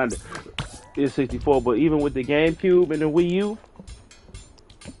well, no, not the N64, but even with the GameCube and the Wii U,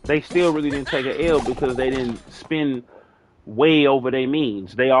 they still really didn't take an L because they didn't spend way over their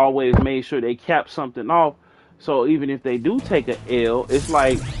means. They always made sure they capped something off. So even if they do take an L, it's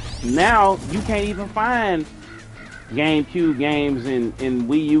like now you can't even find GameCube games and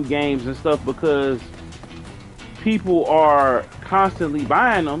Wii U games and stuff because people are constantly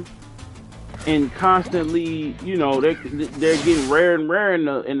buying them and constantly, you know, they're getting rare and rare,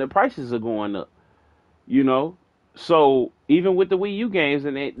 and the prices are going up. You know, so even with the Wii U games,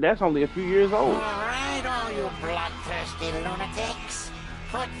 and that's only a few years old. All right, all you bloodthirsty lunatics,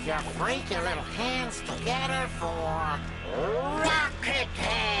 put your freaky little hands together for Rocket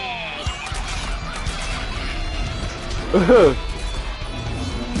Head.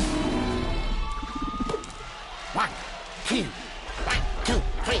 1, 2,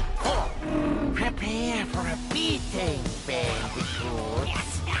 3, 4. Prepare for a beating,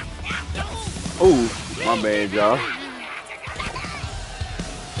 bandicoots. Oh, my bad, y'all.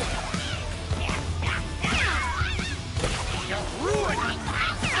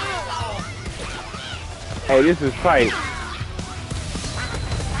 Hey, this is tight.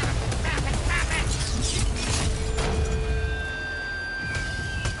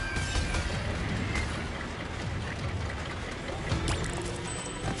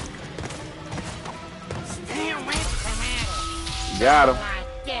 Got him.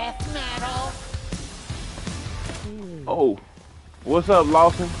 Oh, what's up,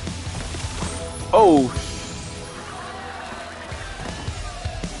 Lawson? Oh.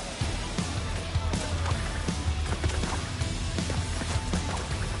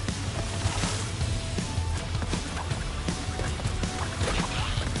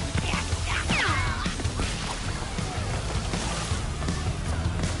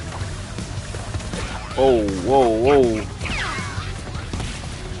 Oh, whoa, whoa.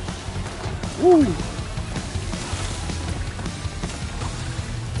 Woo.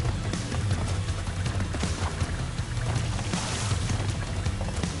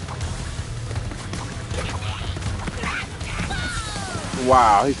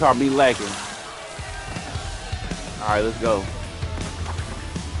 Wow, he caught me lacking. All right, let's go.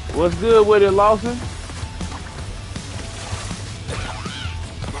 What's good with it, Lawson?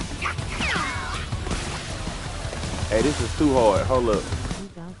 Hey, this is too hard. Hold up. You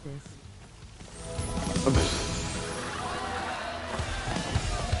got this.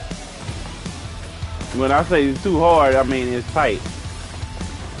 When I say it's too hard, I mean it's tight.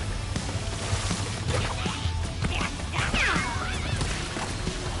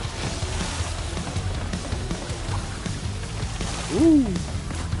 Ooh.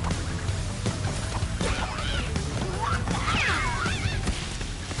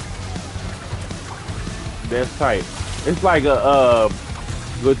 That's tight. It's like a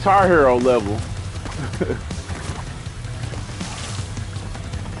Guitar Hero level.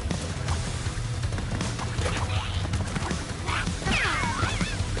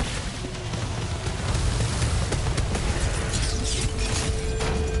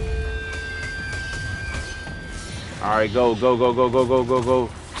 All right, go, go, go, go, go, go, go, go.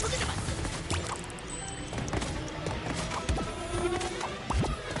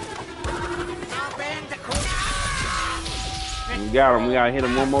 We got him. We gotta hit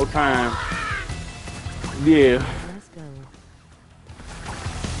him one more time. Yeah. Let's go.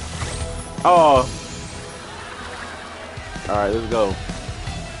 Oh. All right, let's go.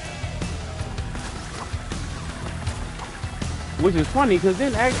 Which is funny because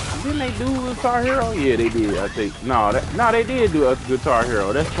didn't they do Guitar Hero? Yeah, they did. I think no, they did do a Guitar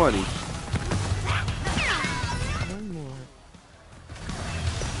Hero. That's funny. One more.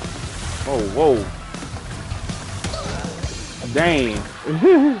 Oh, whoa. Dang.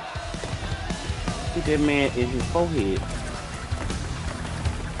 Hit that man in his forehead.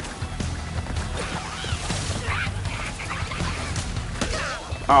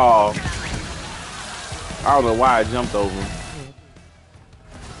 Oh. I don't know why I jumped over him.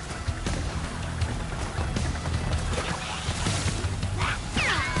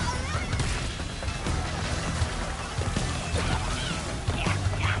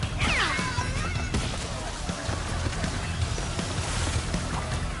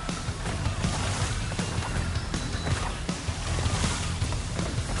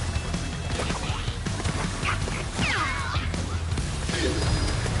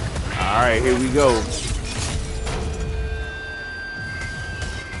 Alright, here we go.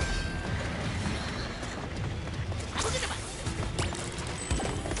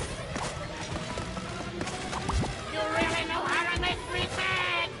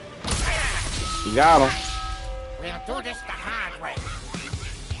 You got him. We'll do this the hard way.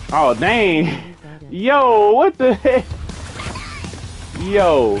 Oh, dang. Yo, what the heck?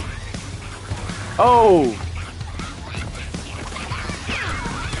 Yo. Oh.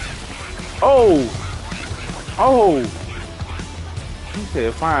 Oh. Oh. He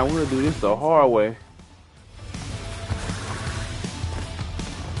said, fine, we'll do this the hard way.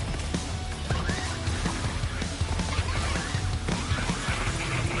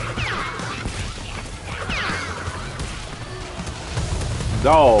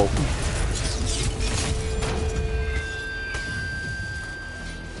 Dog.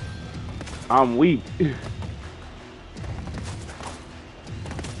 I'm weak.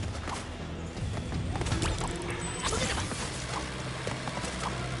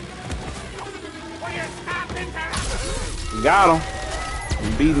 Got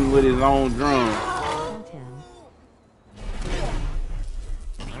him. Beat him with his own drum.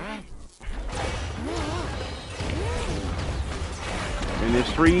 And it's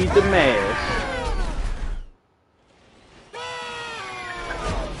freed the mass.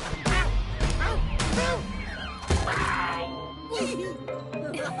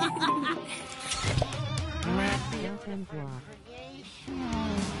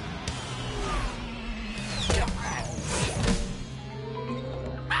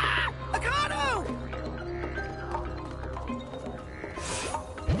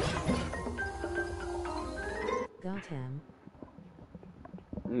 Got him.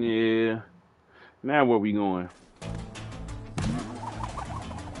 Yeah. Now where we going?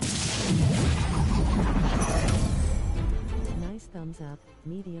 Nice thumbs up,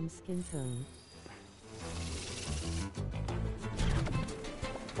 medium skin tone.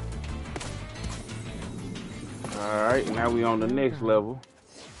 Alright, now we on the next level.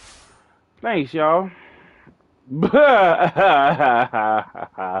 Thanks, y'all.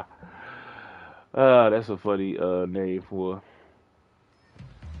 That's a funny name for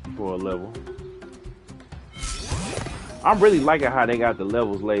a level. I'm really liking how they got the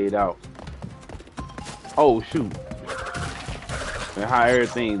levels laid out. Oh shoot. And how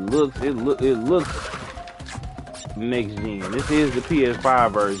everything looks, it looks next gen. This is the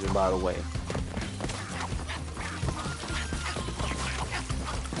PS5 version, by the way.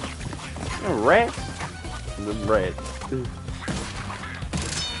 And rats? The rats.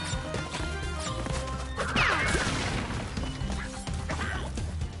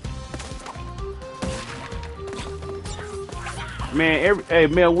 Man, hey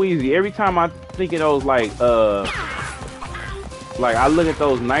Mel Weezy, every time I think of those like I look at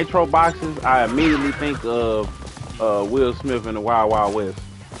those Nitro boxes, I immediately think of Will Smith in the Wild Wild West.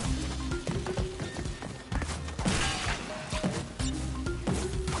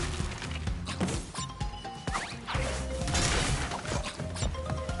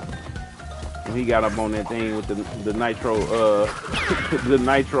 When he got up on that thing with the Nitro, the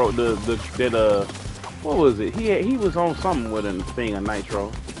Nitro, what was it? He was on something with a thing of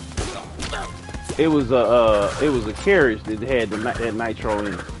Nitro. It was a carriage that had that Nitro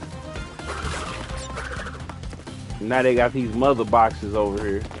in it. Now they got these mother boxes over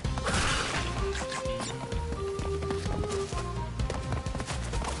here.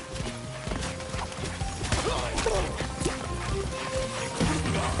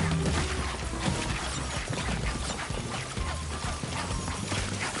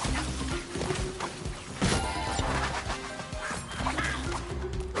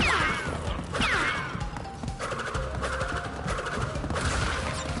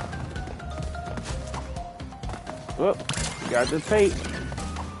 Oh, got the tape.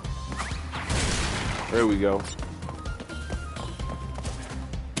 There we go.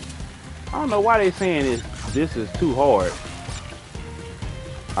 I don't know why they saying this is too hard.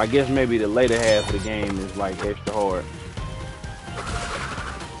 I guess maybe the later half of the game is like extra hard.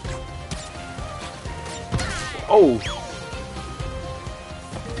 Oh.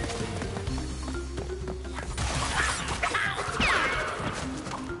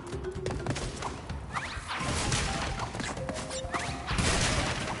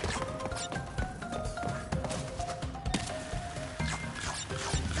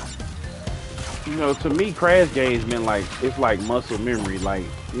 You know, to me, Crash games been like, it's like muscle memory, like,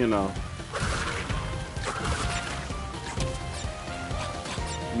 you know.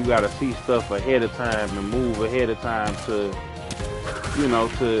 You gotta see stuff ahead of time and move ahead of time to, you know,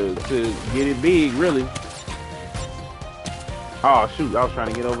 to get it big, really. Oh, shoot, I was trying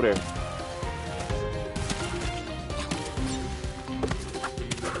to get over there.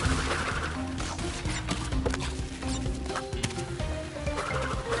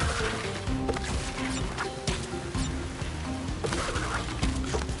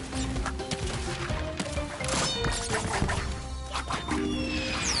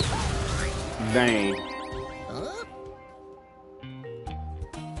 Dang.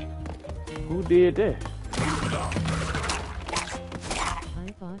 Who did that?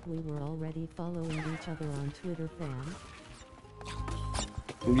 I thought we were already following each other on Twitter, fam.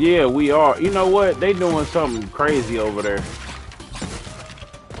 Yeah, we are. You know what? They doing something crazy over there.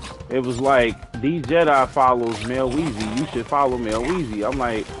 It was like, D Jedi follows Mel Weezy. You should follow Mel Weezy. I'm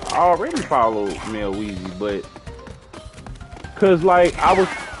like, I already follow Mel Weezy, but cause like I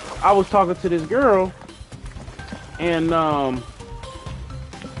was talking to this girl, and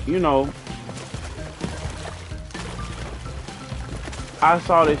you know, I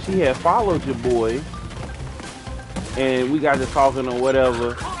saw that she had followed your boy, and we got to talking or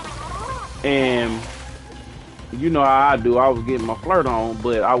whatever, and you know how I do. I was getting my flirt on,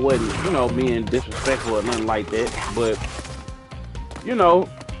 but I wasn't, you know, being disrespectful or nothing like that. But, you know,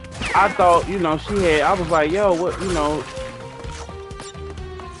 I thought, you know, I was like, yo, what, you know,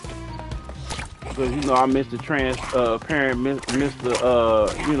 because, you know, I missed the transparent,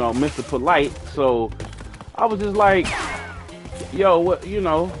 Mr. You know, Mr. Polite. So I was just like, yo, what, you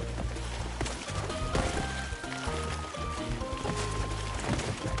know.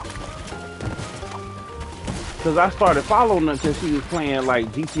 Cause I started following her because she was playing like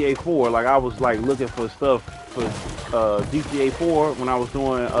GTA 4. Like I was like looking for stuff for GTA 4 when I was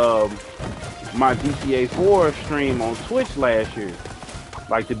doing my GTA 4 stream on Twitch last year,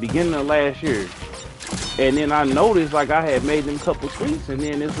 like the beginning of last year. And then I noticed like I had made them couple tweets, and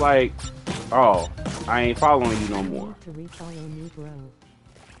then it's like, oh, I ain't following you no more. To refollow me, bro.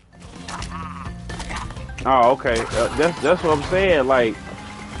 Oh, okay. That's what I'm saying. Like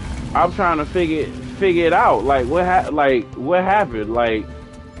I'm trying to figure it out. Like what happened? Like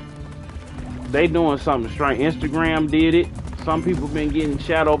they doing something strange. Instagram did it. Some people been getting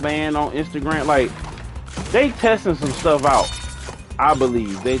shadow banned on Instagram. Like they testing some stuff out. I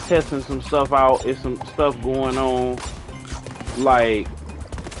believe they testing some stuff out. It's some stuff going on. Like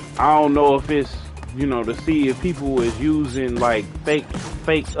I don't know if it's, you know, to see if people is using like fake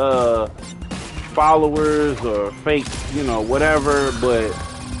followers or fake, you know, whatever, but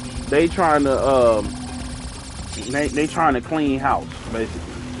they trying to they trying to clean house, basically.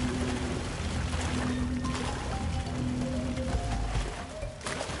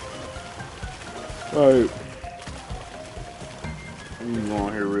 Alright. Let me go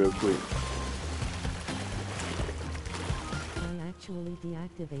on here real quick. I actually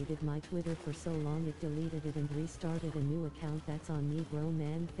deactivated my Twitter for so long it deleted it and restarted a new account that's on Negro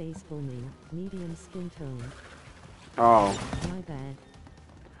Man face filming, medium skin tone. Oh. My bad.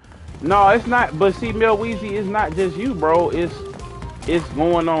 No, it's not. But see, Mel Weezy, it's not just you, bro. It's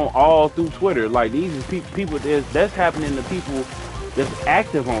going on all through Twitter. Like these is people that's happening to people that's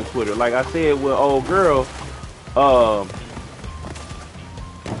active on Twitter. Like I said with old girl,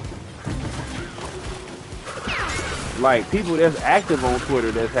 like people that's active on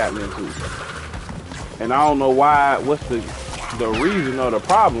Twitter that's happening to. And I don't know why. What's the reason or the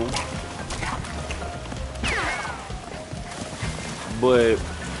problem? But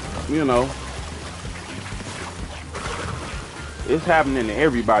you know, it's happening to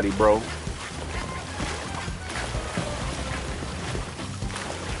everybody, bro.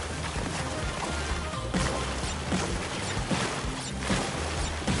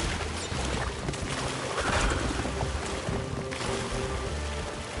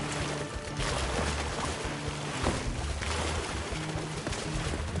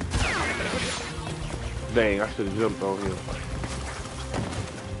 Dang, I should have jumped on him.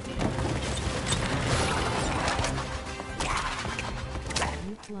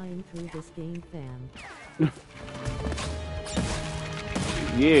 You flying through this game, fam.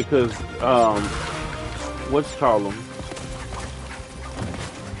 Yeah, cause what's call them?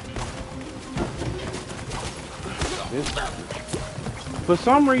 For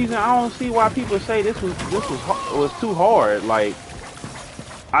some reason, I don't see why people say this was too hard. Like,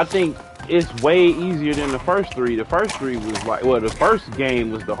 I think it's way easier than the first three. The first three was like, well, the first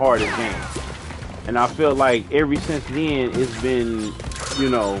game was the hardest game, and I feel like ever since then it's been, you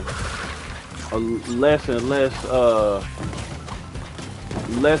know, less and less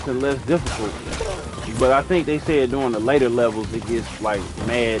difficult. But I think they said during the later levels it gets like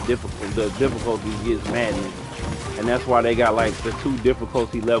mad difficult. The difficulty gets maddening, and that's why they got like the 2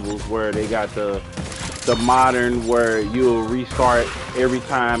 difficulty levels where they got the modern where you'll restart every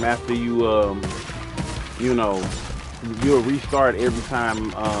time after you you know, you'll restart every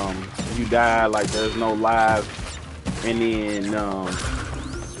time you die, like there's no lives. And then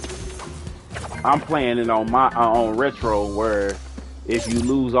I'm playing it on my on retro where if you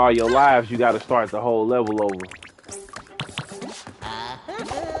lose all your lives you got to start the whole level over.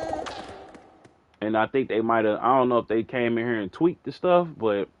 And I think they might have. I don't know if they came in here and tweaked the stuff,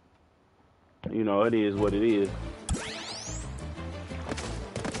 but you know, it is what it is.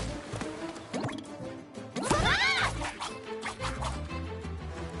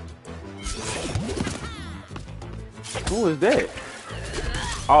 Who is that?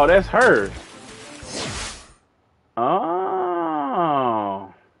 Oh, that's her.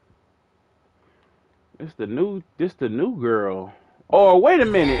 Oh, it's the new. This the new girl. Oh, wait a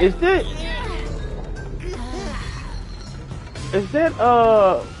minute. Is that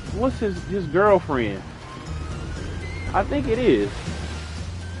what's his girlfriend? I think it is.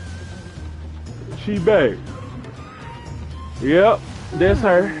 She back. Yep, that's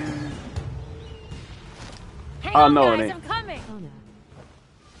her. Hang Oh on, no, guys, it ain't. I'm coming. Oh no.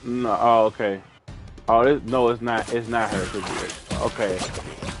 No, oh okay. Oh, no, it's not. It's not her. Okay.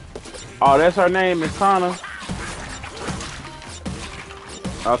 Oh, that's her name is Tana.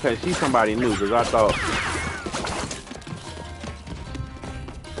 Okay, she's somebody new because I thought.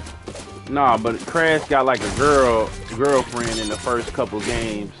 Nah, but Crash got like a girlfriend in the first couple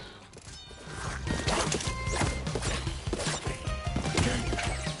games.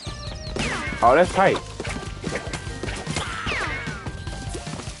 Oh, that's tight.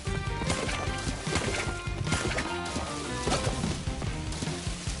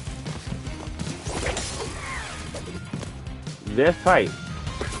 That's tight.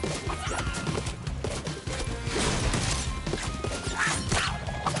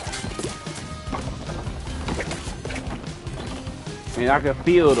 And I can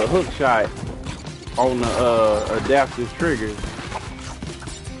feel the hook shot on the adaptive triggers.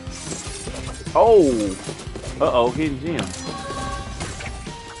 Oh! Uh-oh, hidden gem.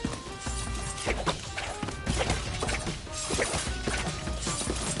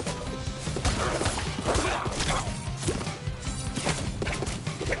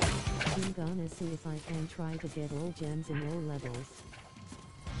 I'm gonna see if I can try to get all gems in low levels.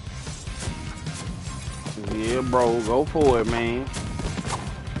 Yeah, bro, go for it, man.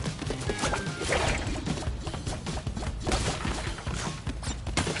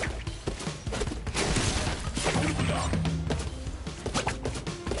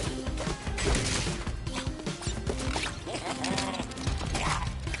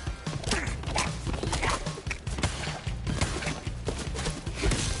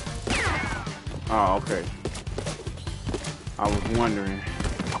 Oh, okay. I was wondering.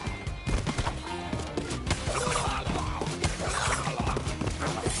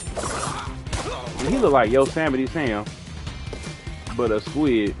 He look like Yosemite Sam, but a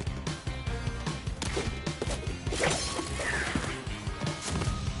squid.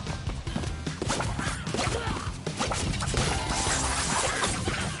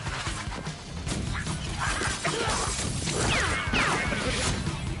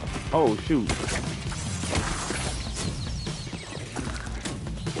 Oh shoot.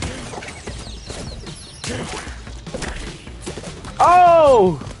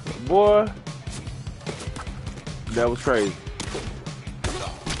 Oh boy. That was crazy.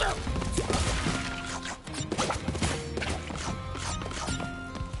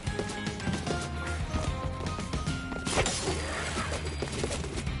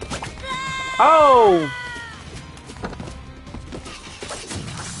 Oh!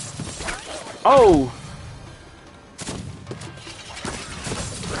 Oh!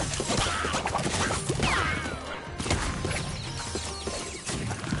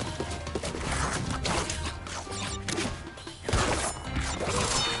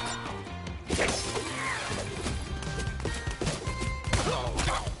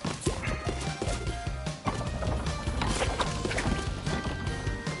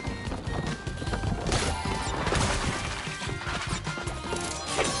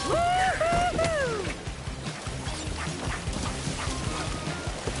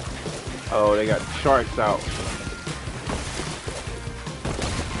 Oh, they got sharks out.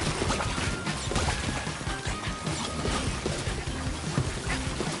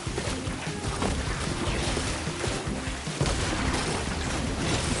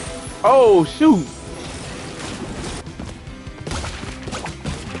 Oh, shoot.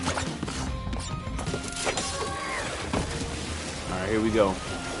 All right, here we go.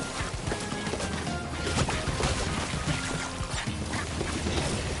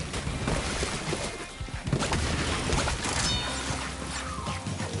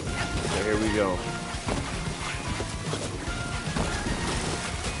 Here we go.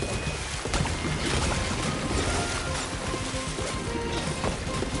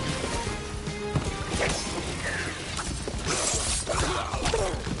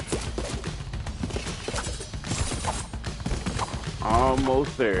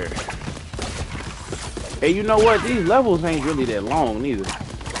 Almost there. Hey, you know what? These levels ain't really that long neither.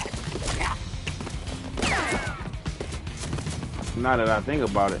 Now that I think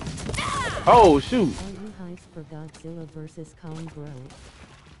about it. Oh shoot! Are you hyped for Godzilla vs Kong, bro?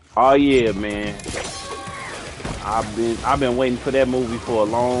 Oh yeah, man. I've been waiting for that movie for a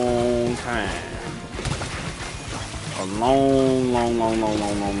long time. A long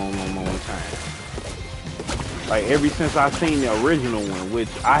time. Like ever since I seen the original one, which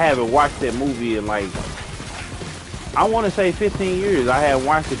I haven't watched that movie in like, I want to say 15 years. I hadn't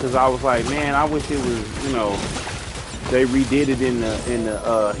watched it because I was like, man, I wish it was, you know, they redid it in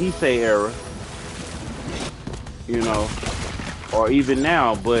the Heisei era, you know, or even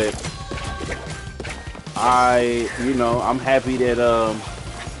now. But I'm happy that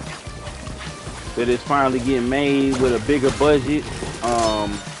that it's finally getting made with a bigger budget.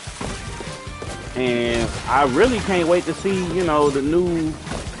 And I really can't wait to see, you know, the new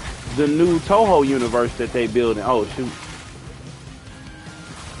Toho universe that they building. Oh shoot.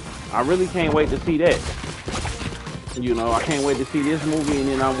 I really can't wait to see that. You know, I can't wait to see this movie, and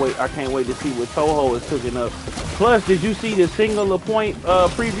then I can't wait to see what Toho is cooking up. Plus, did you see the Singular Point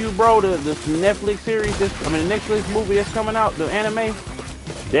preview, bro? The Netflix series, the Netflix movie that's coming out, the anime?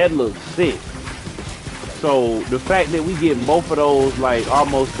 That looks sick. So the fact that we getting both of those like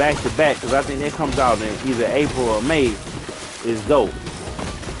almost back to back, because I think that comes out in either April or May, is dope.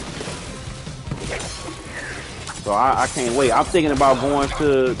 So I can't wait. I'm thinking about going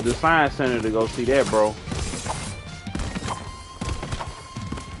to the Science Center to go see that, bro.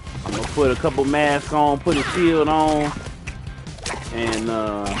 I'm gonna put a couple masks on, put a shield on, and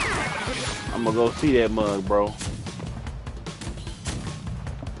I'm gonna go see that mug, bro.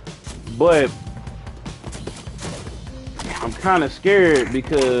 But I'm kind of scared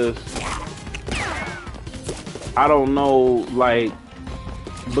because I don't know, like,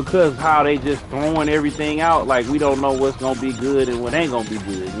 because how they just throwing everything out, like we don't know what's gonna be good and what ain't gonna be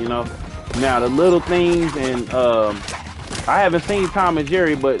good, you know. Now the little things, and I haven't seen Tom and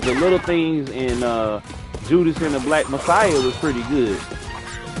Jerry, but the little things in Judas and the Black Messiah was pretty good,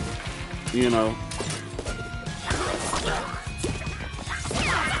 you know.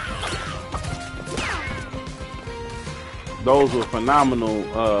 Those were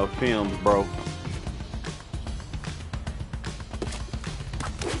phenomenal films, bro.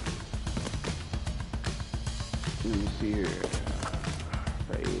 Let me see here.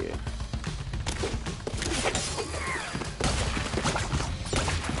 Right here.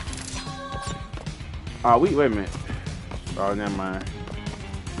 Oh, wait a minute. Oh, never mind.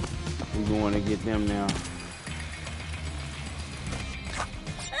 We're going to get them now.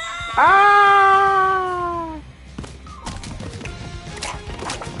 Ah!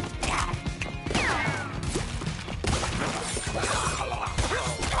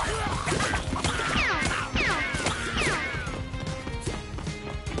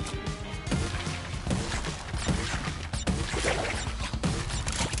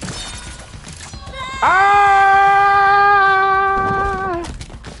 Ah!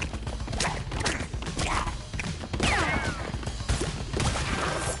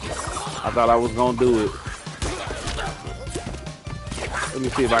 I thought I was gonna do it. Let me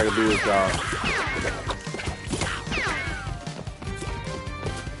see if I can do it, y'all.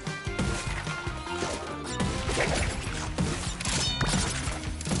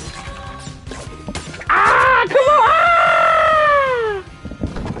 Ah! Come on!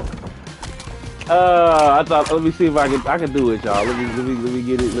 Ah! I thought. Let me see if I can do it, y'all. Let me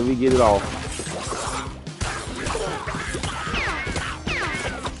get it. Let me get it off.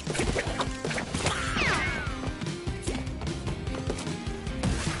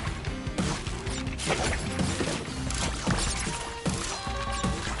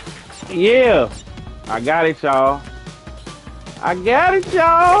 Yeah, I got it, y'all. I got it,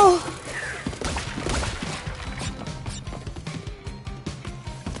 y'all.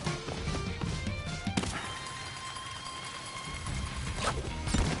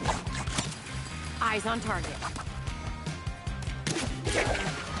 Eyes on target.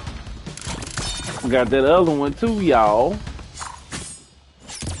 Got that other one too, y'all.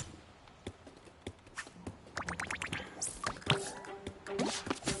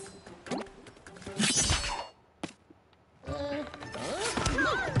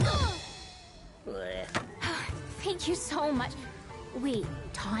 Thank you so much. Wait,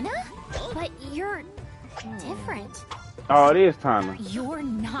 Tana? But you're different. Oh, it is Tana. You're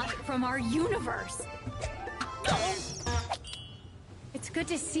not from our universe. It's good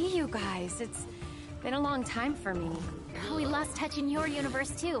to see you guys. It's been a long time for me. We lost touch in your universe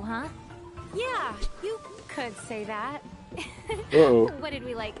too, huh? Yeah, you could say that. Uh-oh. What did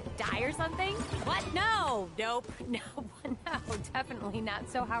we like die or something? What? No, nope, no, definitely not.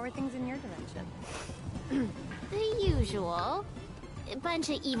 So how are things in your dimension? The usual. A bunch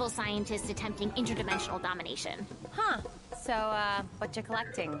of evil scientists attempting interdimensional domination. Huh. So, what you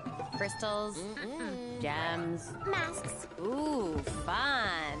collecting? Crystals? Gems? Masks. Ooh,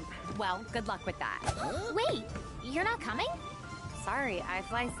 fun. Well, good luck with that. Wait, you're not coming? Sorry, I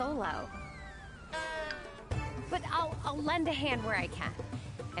fly solo. But I'll lend a hand where I can.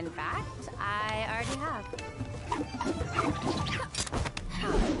 In fact, I already have.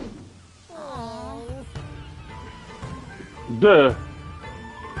 Duh.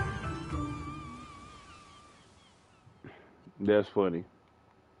 That's funny.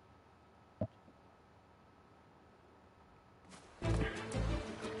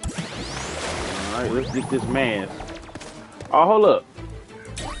 Alright, let's get this mask. Oh, hold up.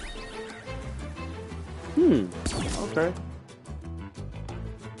 Okay.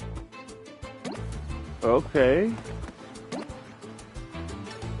 Okay.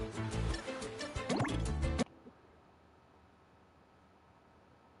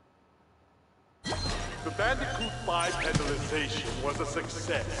 The Bandicoot 5 pedalization was a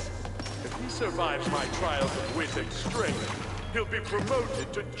success. If he survives my trials of wit and strength, he'll be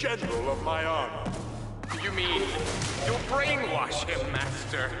promoted to General of my army. You mean you'll brainwash him,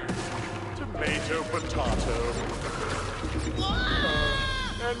 Master? Tomato, potato.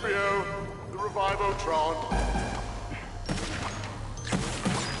 Embryo, the Revivotron.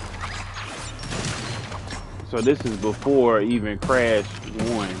 So this is before even Crash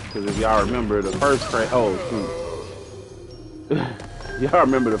 1, because if y'all remember the first Crash, oh shoot. Y'all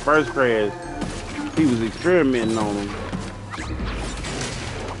remember the first Crash, he was experimenting on him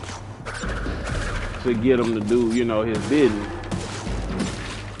to get him to do, you know, his business.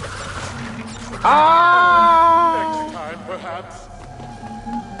 Ah! Next time, perhaps.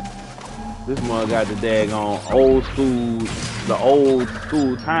 This mug got the daggone old school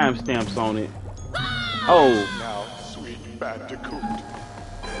timestamps on it. Oh. Now, sweet Bandicoot.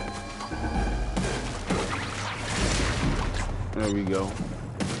 There we go.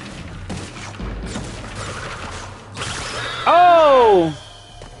 Oh!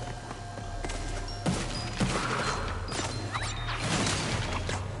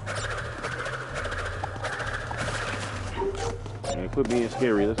 Man, quit being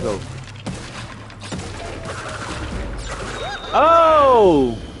scary. Let's go.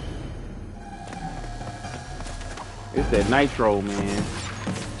 Oh! It's that nitro, man.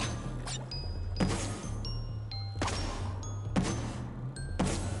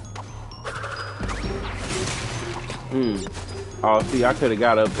 Oh, see, I could have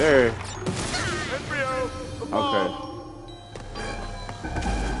got up there. Okay.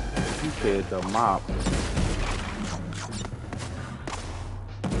 He said the mop.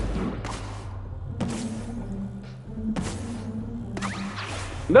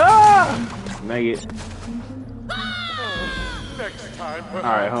 No! Dang it. Next time, perhaps.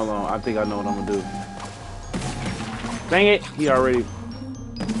 Alright, hold on. I think I know what I'm gonna do. Dang it! He already.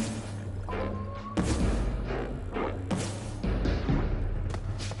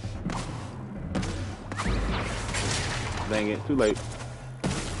 Dang it, too late.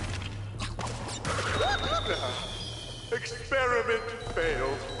 Experiment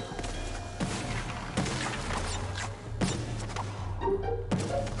failed.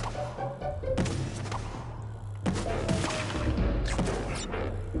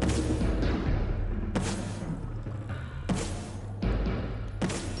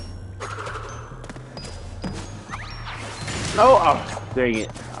 No! Oh, dang it.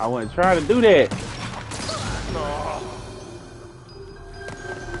 I wasn't trying to do that.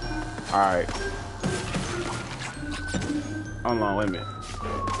 Alright. Hold on, wait a minute.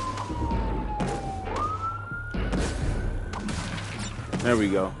 There we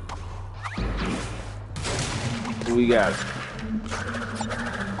go. We got it.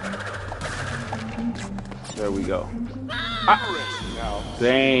 There we go. Ah.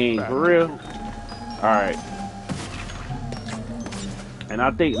 Dang, for real? Alright. And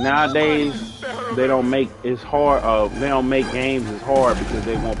I think nowadays they don't make it's hard. They don't make games as hard because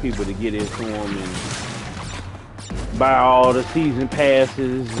they want people to get into them and buy all the season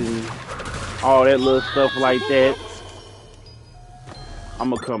passes and all that little stuff like that. I'm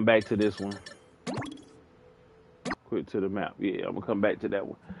gonna come back to this one. Quit to the map. Yeah, I'm gonna come back to that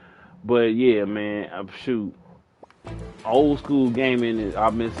one. But yeah, man, shoot. Old school gaming,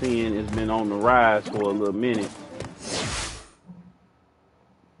 I've been seeing, it's been on the rise for a little minute.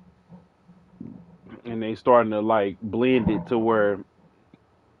 And they starting to like blend it to where,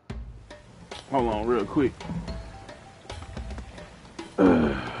 hold on real quick.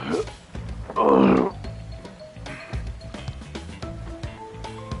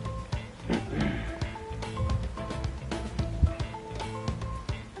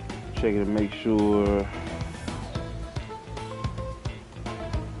 checking to make sure.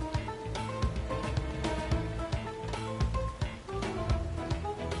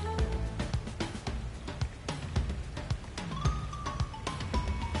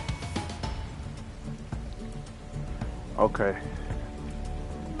 Okay.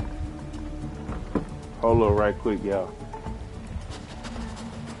 Hold on right quick, y'all.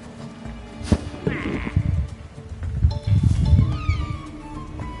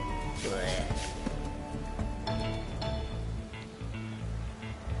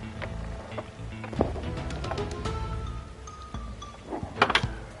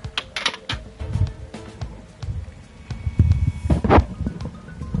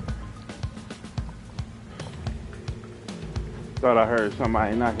 Thought I heard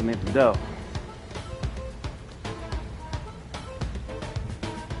somebody knocking at the door.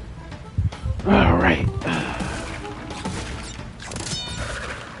 All right.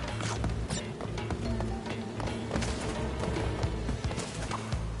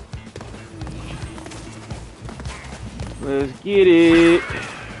 Let's get it.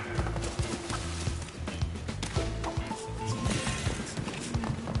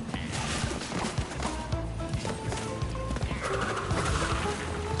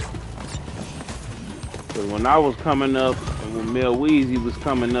 When I was coming up, and when Mel Weezy was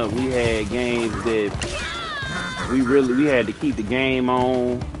coming up, we had games that we had to keep the game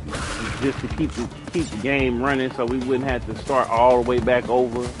on just to keep the game running, so we wouldn't have to start all the way back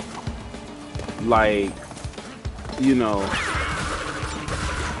over. Like, you know,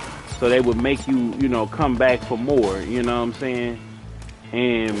 so they would make you, you know, come back for more. You know what I'm saying?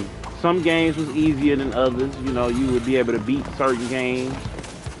 And some games was easier than others. You know, you would be able to beat certain games.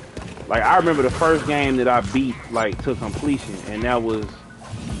 Like, I remember the first game that I beat, like, to completion, and that was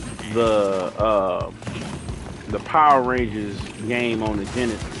the Power Rangers game on the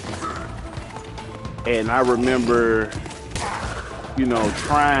Genesis. And I remember, you know,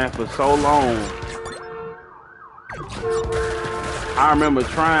 trying for so long.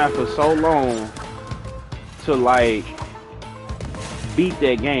 To, like, beat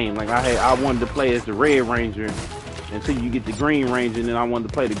that game. Like, I wanted to play as the Red Ranger until you get the Green Ranger, and then I wanted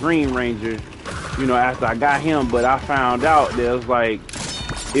to play the Green Ranger, you know, after I got him. But I found out that it was like,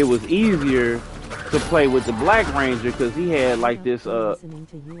 it was easier to play with the Black Ranger because he had like this listening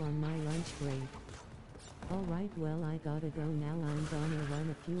to you on my lunch break. All right, well, I gotta go now. I'm gonna run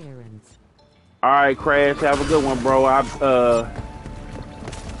a few errands. All right, Crash, have a good one, bro.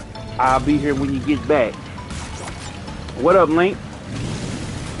 I'll be here when you get back. What up, Link?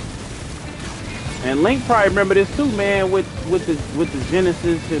 And Link probably remember this too, man, with the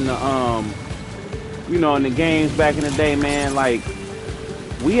Genesis and the you know, in the games back in the day, man. Like,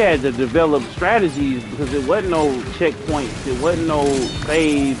 we had to develop strategies because it wasn't no checkpoints, it wasn't no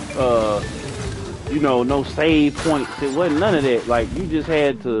save, you know, no save points. It wasn't none of that. Like, you just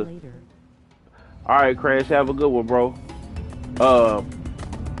had to. All right, Crash, have a good one, bro.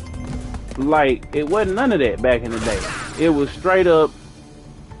 Like, it wasn't none of that back in the day. It was straight up,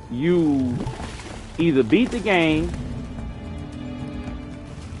 you either beat the game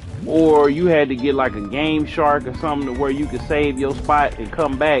or you had to get like a Game Shark or something to where you could save your spot and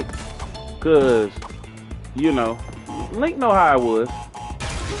come back, cause, you know, Link know how it was.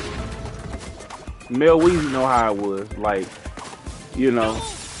 Mel Weezy know how it was. Like, you know,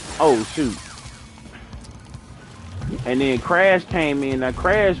 oh shoot. And then Crash came in. Now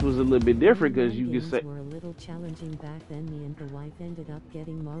Crash was a little bit different because you could say. Were a little challenging back then. Me and the wife ended up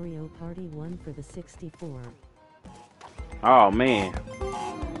getting Mario Party 1 for the 64. Oh man.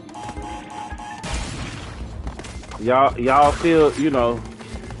 Y'all feel, you know,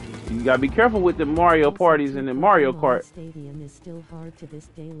 you gotta be careful with the Mario parties and the Mario Kart. Stadium is still hard to this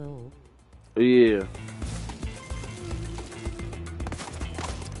day, lol. Yeah.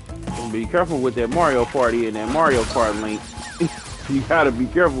 Be careful with that Mario Party and that Mario Kart, Link. You gotta be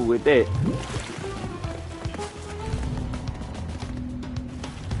careful with that.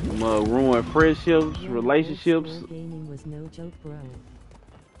 Ruin friendships, relationships. Gaming was no joke, bro.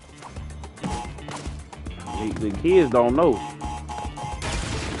 The kids don't know.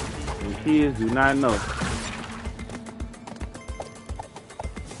 The kids do not know.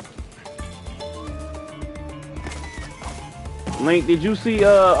 Link, did you see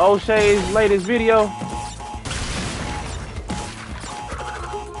O'Shea's latest video?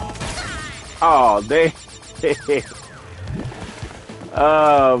 Oh, dang.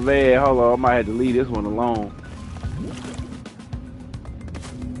 Oh, man. Hold on. I might have to leave this one alone.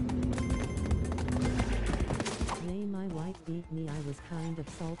 Nay, my wife beat me. I was kind of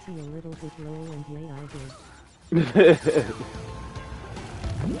salty, a little bit low, and yay, I did.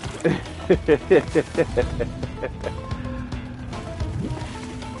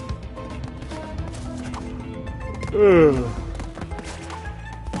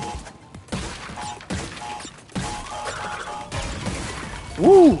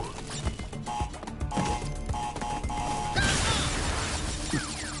 Woo!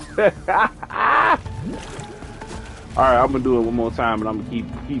 All right, I'm gonna do it one more time, and I'm gonna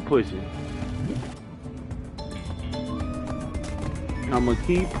keep pushing. I'm gonna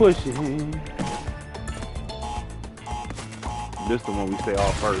keep pushing. This the one we stay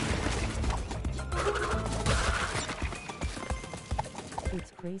off first.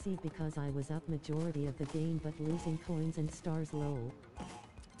 It's crazy because I was up majority of the game but losing coins and stars low.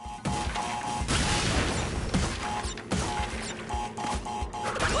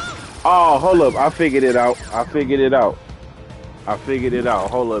 Oh, hold up. I figured it out. I figured it out.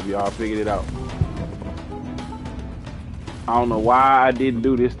 Hold up, y'all. I figured it out. I don't know why I didn't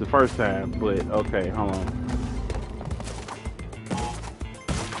do this the first time, but okay, hold on.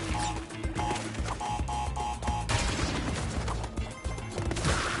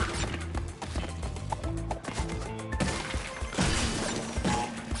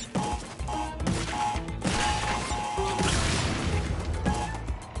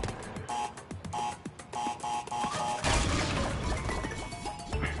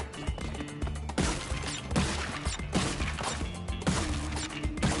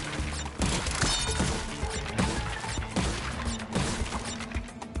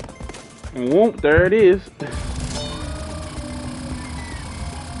 Whoop, there it is.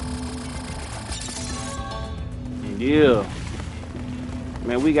 Yeah.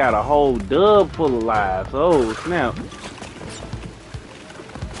 Man, we got a whole dub full of lives. Oh, snap.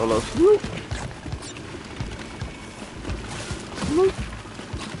 Hold up. Swoop. Swoop.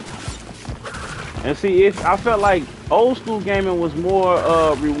 And see, I felt like old school gaming was more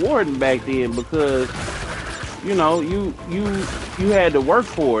rewarding back then because, you know, you had to work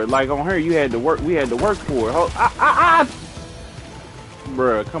for it. Like on her, you had to work. We had to work for it.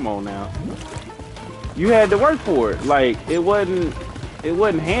 Bruh, come on now. You had to work for it. Like it wasn't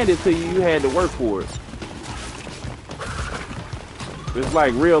handed to you. You had to work for it. It's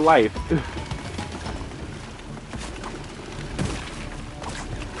like real life.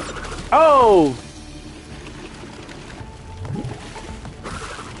 Oh.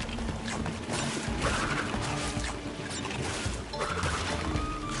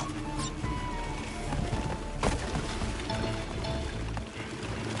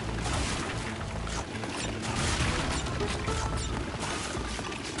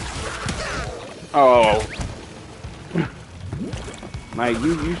 Oh. Like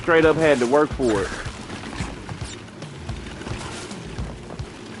you straight up had to work for it.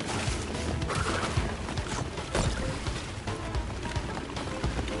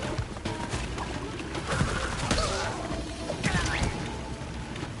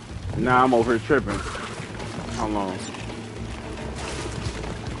 Nah, I'm over here tripping. Hold on.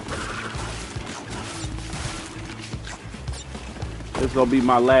 This is gonna be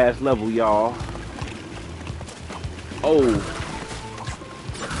my last level, y'all. Oh.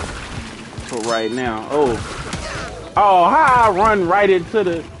 For right now. Oh. Oh, how I run right into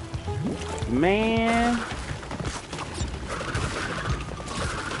the... Man.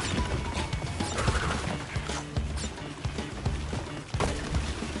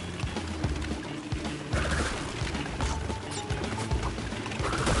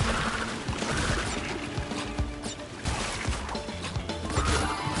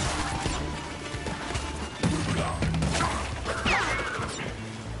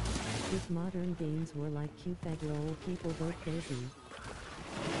 Modern games were like Q-Fed roll, people go crazy.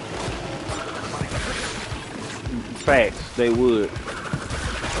 Facts, they would.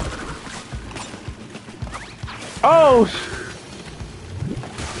 Oh!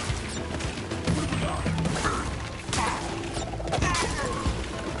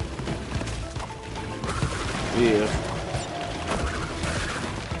 Yeah.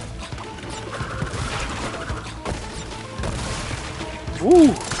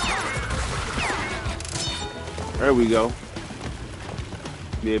 Woo! There we go.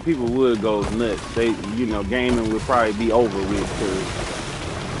 Yeah, people would go nuts. They, you know, gaming would probably be over with too.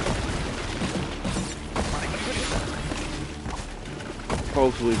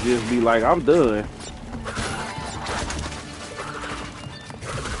 Folks would just be like, I'm done.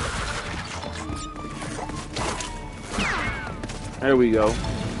 There we go.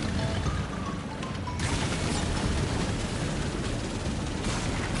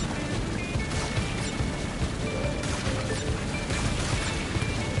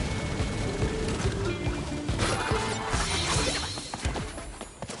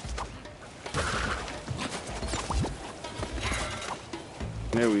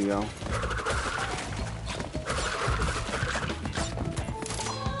 There we go.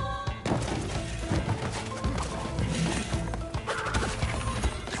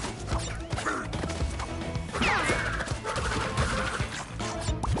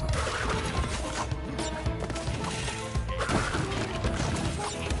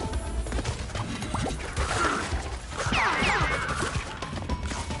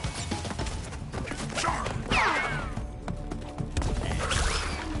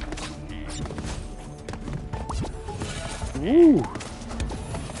 Woo.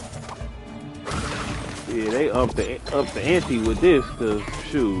 Yeah, they up the ante with this, cause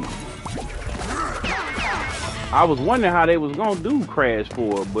shoot. I was wondering how they was gonna do Crash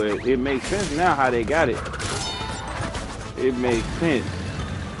 4, but it makes sense now how they got it. It makes sense.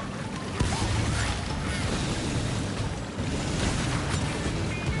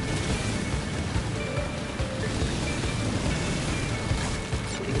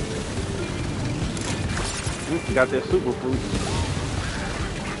 Got that super fruit.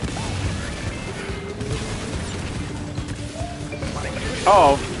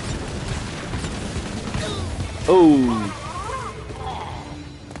 Oh. Oh.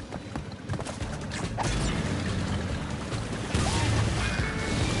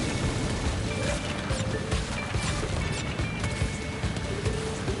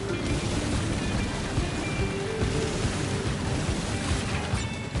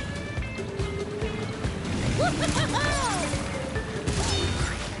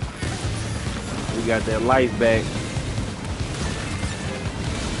 We got that life back.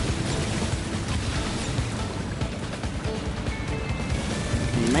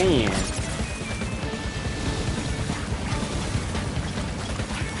 Man.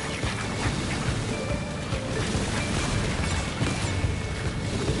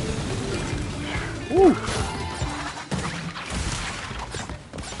 Woo.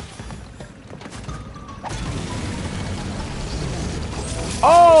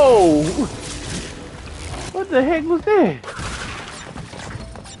 Oh! What the heck was that?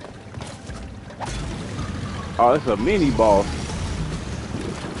 Oh, it's a mini boss.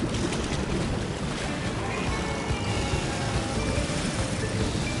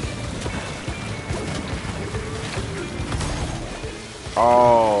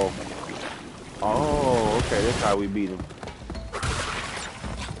 Oh. Oh, okay, that's how we beat him.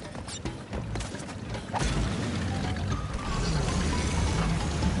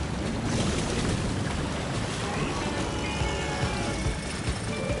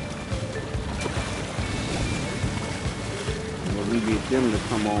 We get them to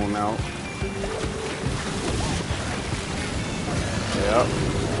come on out. Yep.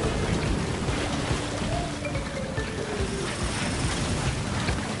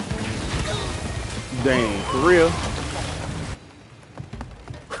 Dang, for real.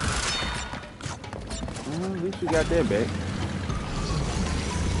 Well, at least we got that back.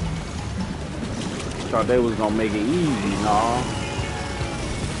 Thought they was gonna make it easy, nah.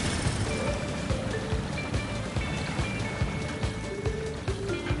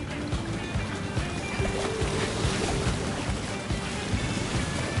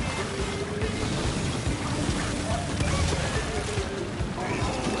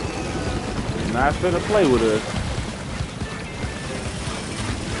 Not finna play with us.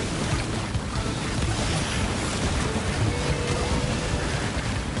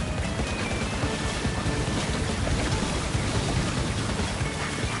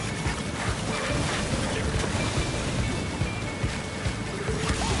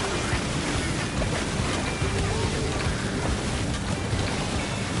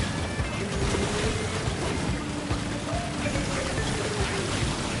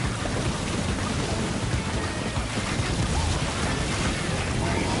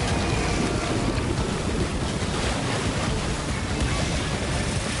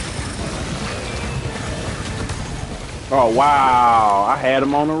 Oh wow, I had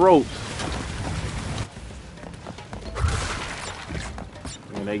him on the ropes.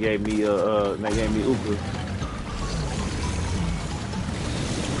 And they gave me Uka. I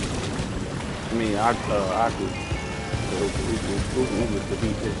mean Aku. Uka to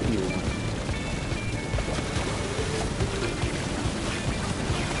beat this evil.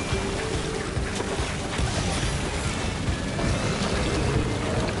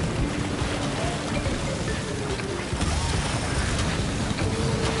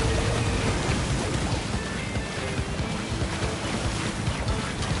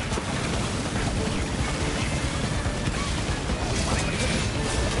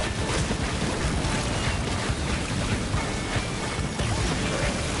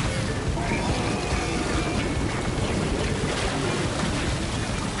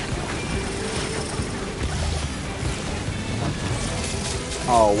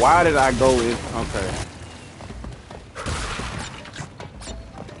 Oh, why did I go in? Okay.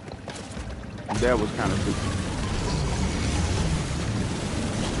 That was kind of stupid.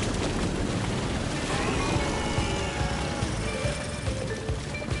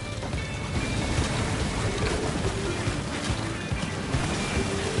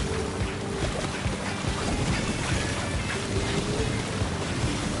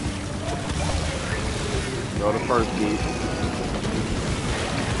 Go to first gate.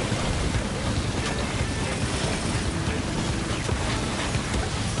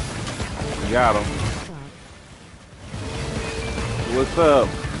 Got him. What's up?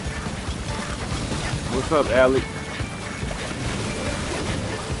 What's up, Alex?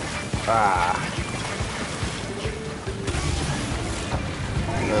 Ah.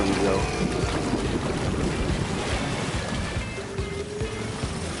 There we go.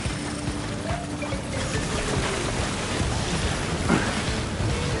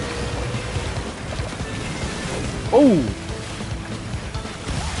 Oh!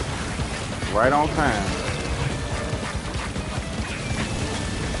 Right on time.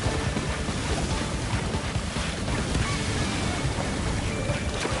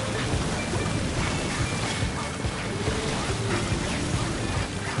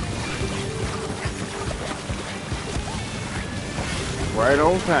 Right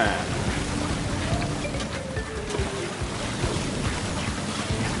on time.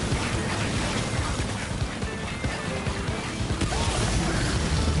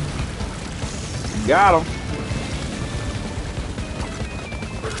 Got him.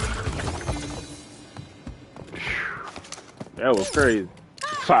 That was crazy.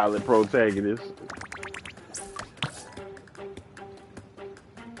 Solid protagonist.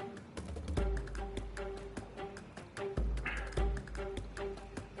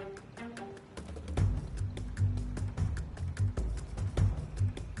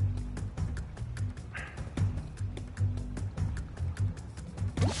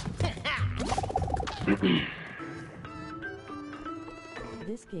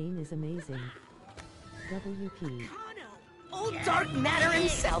 This game is amazing. WP. Old dark matter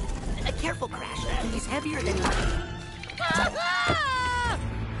himself. Careful, Crash. He's heavier than...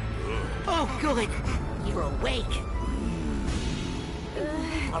 Oh, good. You're awake.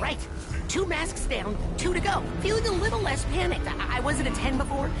 All right. 2 masks down, 2 to go. Feeling a little less panicked. I was at a 10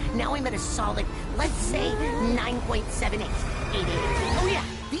 before. Now I'm at a solid, let's say, 9.78. 88. Oh, yeah.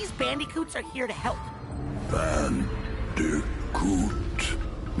 These bandicoots are here to help. Bandicoot.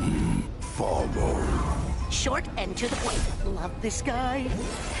 Follow. Short and to the point. Love this guy.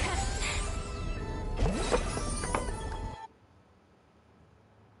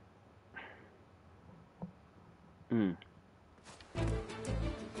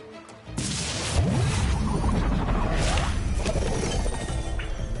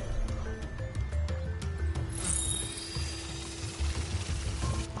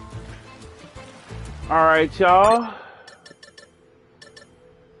 All right, y'all.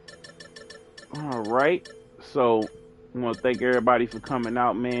 All right. So, I want to thank everybody for coming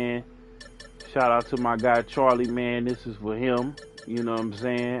out, man. Shout out to my guy Charlie, man. This is for him. You know what I'm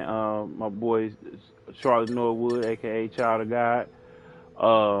saying? My boy Charlie Norwood, aka Child of God.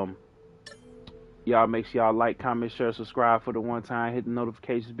 Y'all make sure y'all like, comment, share, subscribe for the one time. Hit the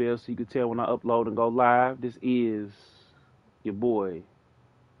notifications bell so you can tell when I upload and go live. This is your boy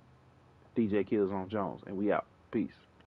DJ Killzone Jones, and we out. Peace.